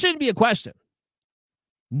 This shouldn't be a question.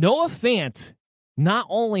 Noah Fant not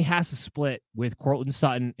only has to split with Courtland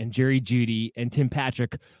Sutton and Jerry Jeudy and Tim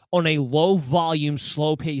Patrick on a low-volume,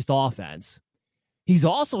 slow-paced offense, he's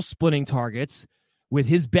also splitting targets with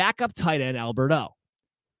his backup tight end, Albert O.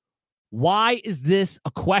 Why is this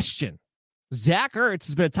a question? Zach Ertz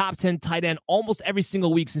has been a top 10 tight end almost every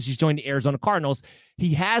single week since he's joined the Arizona Cardinals.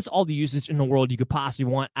 He has all the usage in the world you could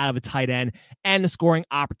possibly want out of a tight end and the scoring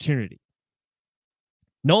opportunity.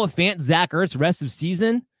 Noah Fant, Zach Ertz, rest of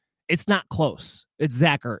season, it's not close. It's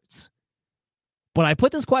Zach Ertz. But I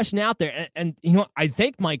put this question out there, and I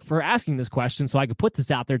thank Mike for asking this question so I could put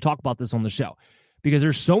this out there and talk about this on the show. Because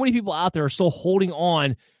there's so many people out there are still holding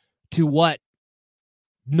on to what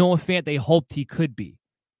Noah Fant they hoped he could be.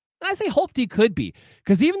 And I say hoped he could be,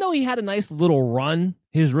 because even though he had a nice little run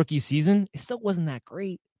his rookie season, it still wasn't that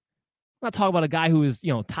great. I'm not talking about a guy who was,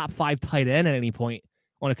 top 5 tight end at any point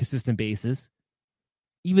on a consistent basis.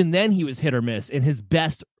 Even then, he was hit or miss in his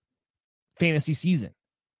best fantasy season.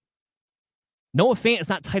 Noah Fant is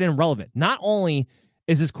not tight end relevant. Not only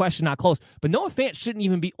is this question not close, but Noah Fant shouldn't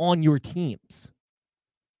even be on your teams.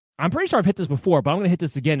 I'm pretty sure I've hit this before, but I'm going to hit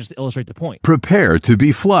this again just to illustrate the point. Prepare to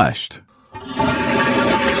be flushed.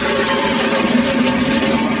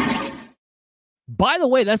 By the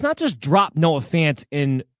way, that's not just drop Noah Fant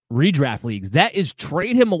in redraft leagues. That is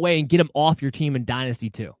trade him away and get him off your team in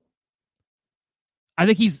Dynasty too. I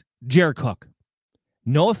think he's Jared Cook.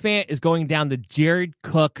 Noah Fant is going down the Jared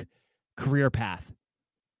Cook career path,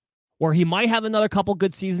 where he might have another couple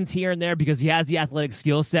good seasons here and there because he has the athletic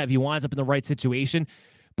skill set if he winds up in the right situation,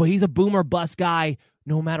 but he's a boomer bust guy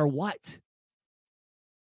no matter what.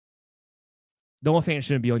 Noah Fant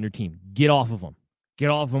shouldn't be on your team. Get off of him. Get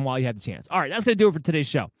off of him while you have the chance. All right, that's going to do it for today's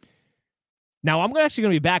show. Now, I'm actually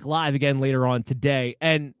going to be back live again later on today,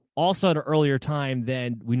 and also at an earlier time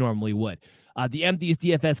than we normally would. The MD's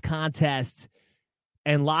DFS contest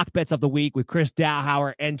and lock bets of the week with Chris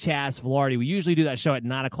Dowhauer and Chaz Velarde. We usually do that show at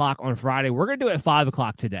 9 o'clock on Friday. We're going to do it at 5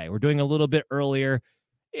 o'clock today. We're doing a little bit earlier.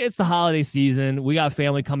 It's the holiday season. We got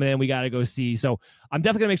family coming in. We got to go see. So I'm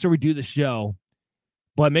definitely going to make sure we do the show.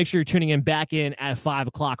 But make sure you're tuning in back in at 5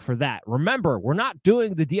 o'clock for that. Remember, we're not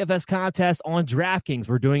doing the DFS contest on DraftKings.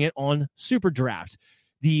 We're doing it on Super Draft.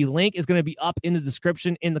 The link is going to be up in the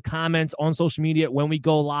description, in the comments, on social media when we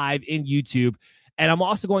go live in YouTube. And I'm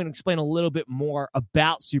also going to explain a little bit more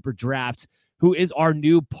about Super Draft, who is our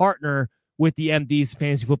new partner with the MD's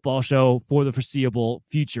Fantasy Football Show for the foreseeable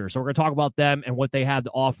future. So we're going to talk about them and what they have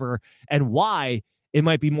to offer and why it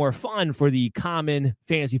might be more fun for the common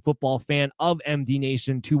fantasy football fan of MD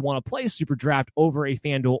Nation to want to play Super Draft over a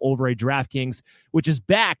FanDuel, over a DraftKings, which is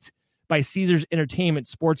backed by Caesars Entertainment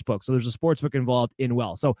Sportsbook. So there's a sportsbook involved in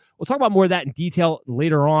well. So we'll talk about more of that in detail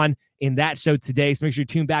later on in that show today. So make sure you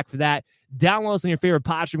tune back for that. Download us on your favorite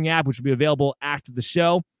pod streaming app, which will be available after the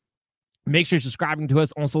show. Make sure you're subscribing to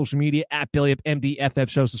us on social media at Billy Up MDFF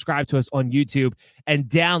Show. Subscribe to us on YouTube and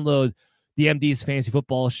download the MD's Fantasy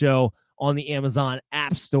Football Show on the Amazon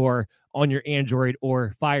App Store on your Android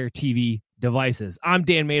or Fire TV devices. I'm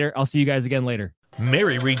Dan Mader. I'll see you guys again later.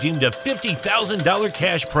 Mary redeemed a $50,000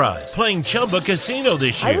 cash prize playing Chumba Casino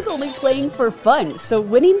this year. I was only playing for fun, so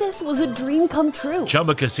winning this was a dream come true.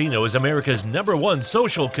 Chumba Casino is America's #1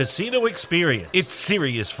 social casino experience. It's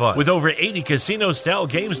serious fun. With over 80 casino-style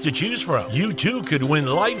games to choose from, you too could win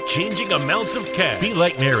life-changing amounts of cash. Be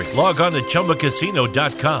like Mary. Log on to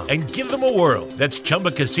ChumbaCasino.com and give them a whirl. That's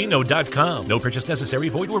ChumbaCasino.com. No purchase necessary.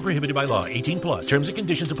 Void where prohibited by law. 18+. Terms and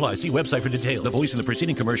conditions apply. See website for details. The voice in the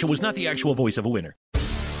preceding commercial was not the actual voice of a winner.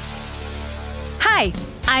 Hi,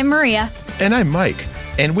 I'm Maria. And I'm Mike.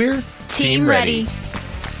 And we're Team Ready.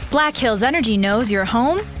 Black Hills Energy knows your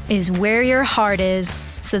home is where your heart is,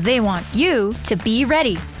 so they want you to be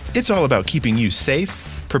ready. It's all about keeping you safe,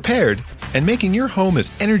 prepared, and making your home as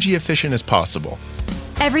energy efficient as possible.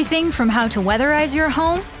 Everything from how to weatherize your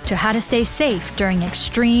home to how to stay safe during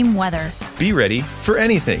extreme weather. Be ready for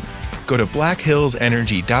anything. Go to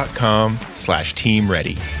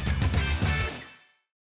blackhillsenergy.com/teamready.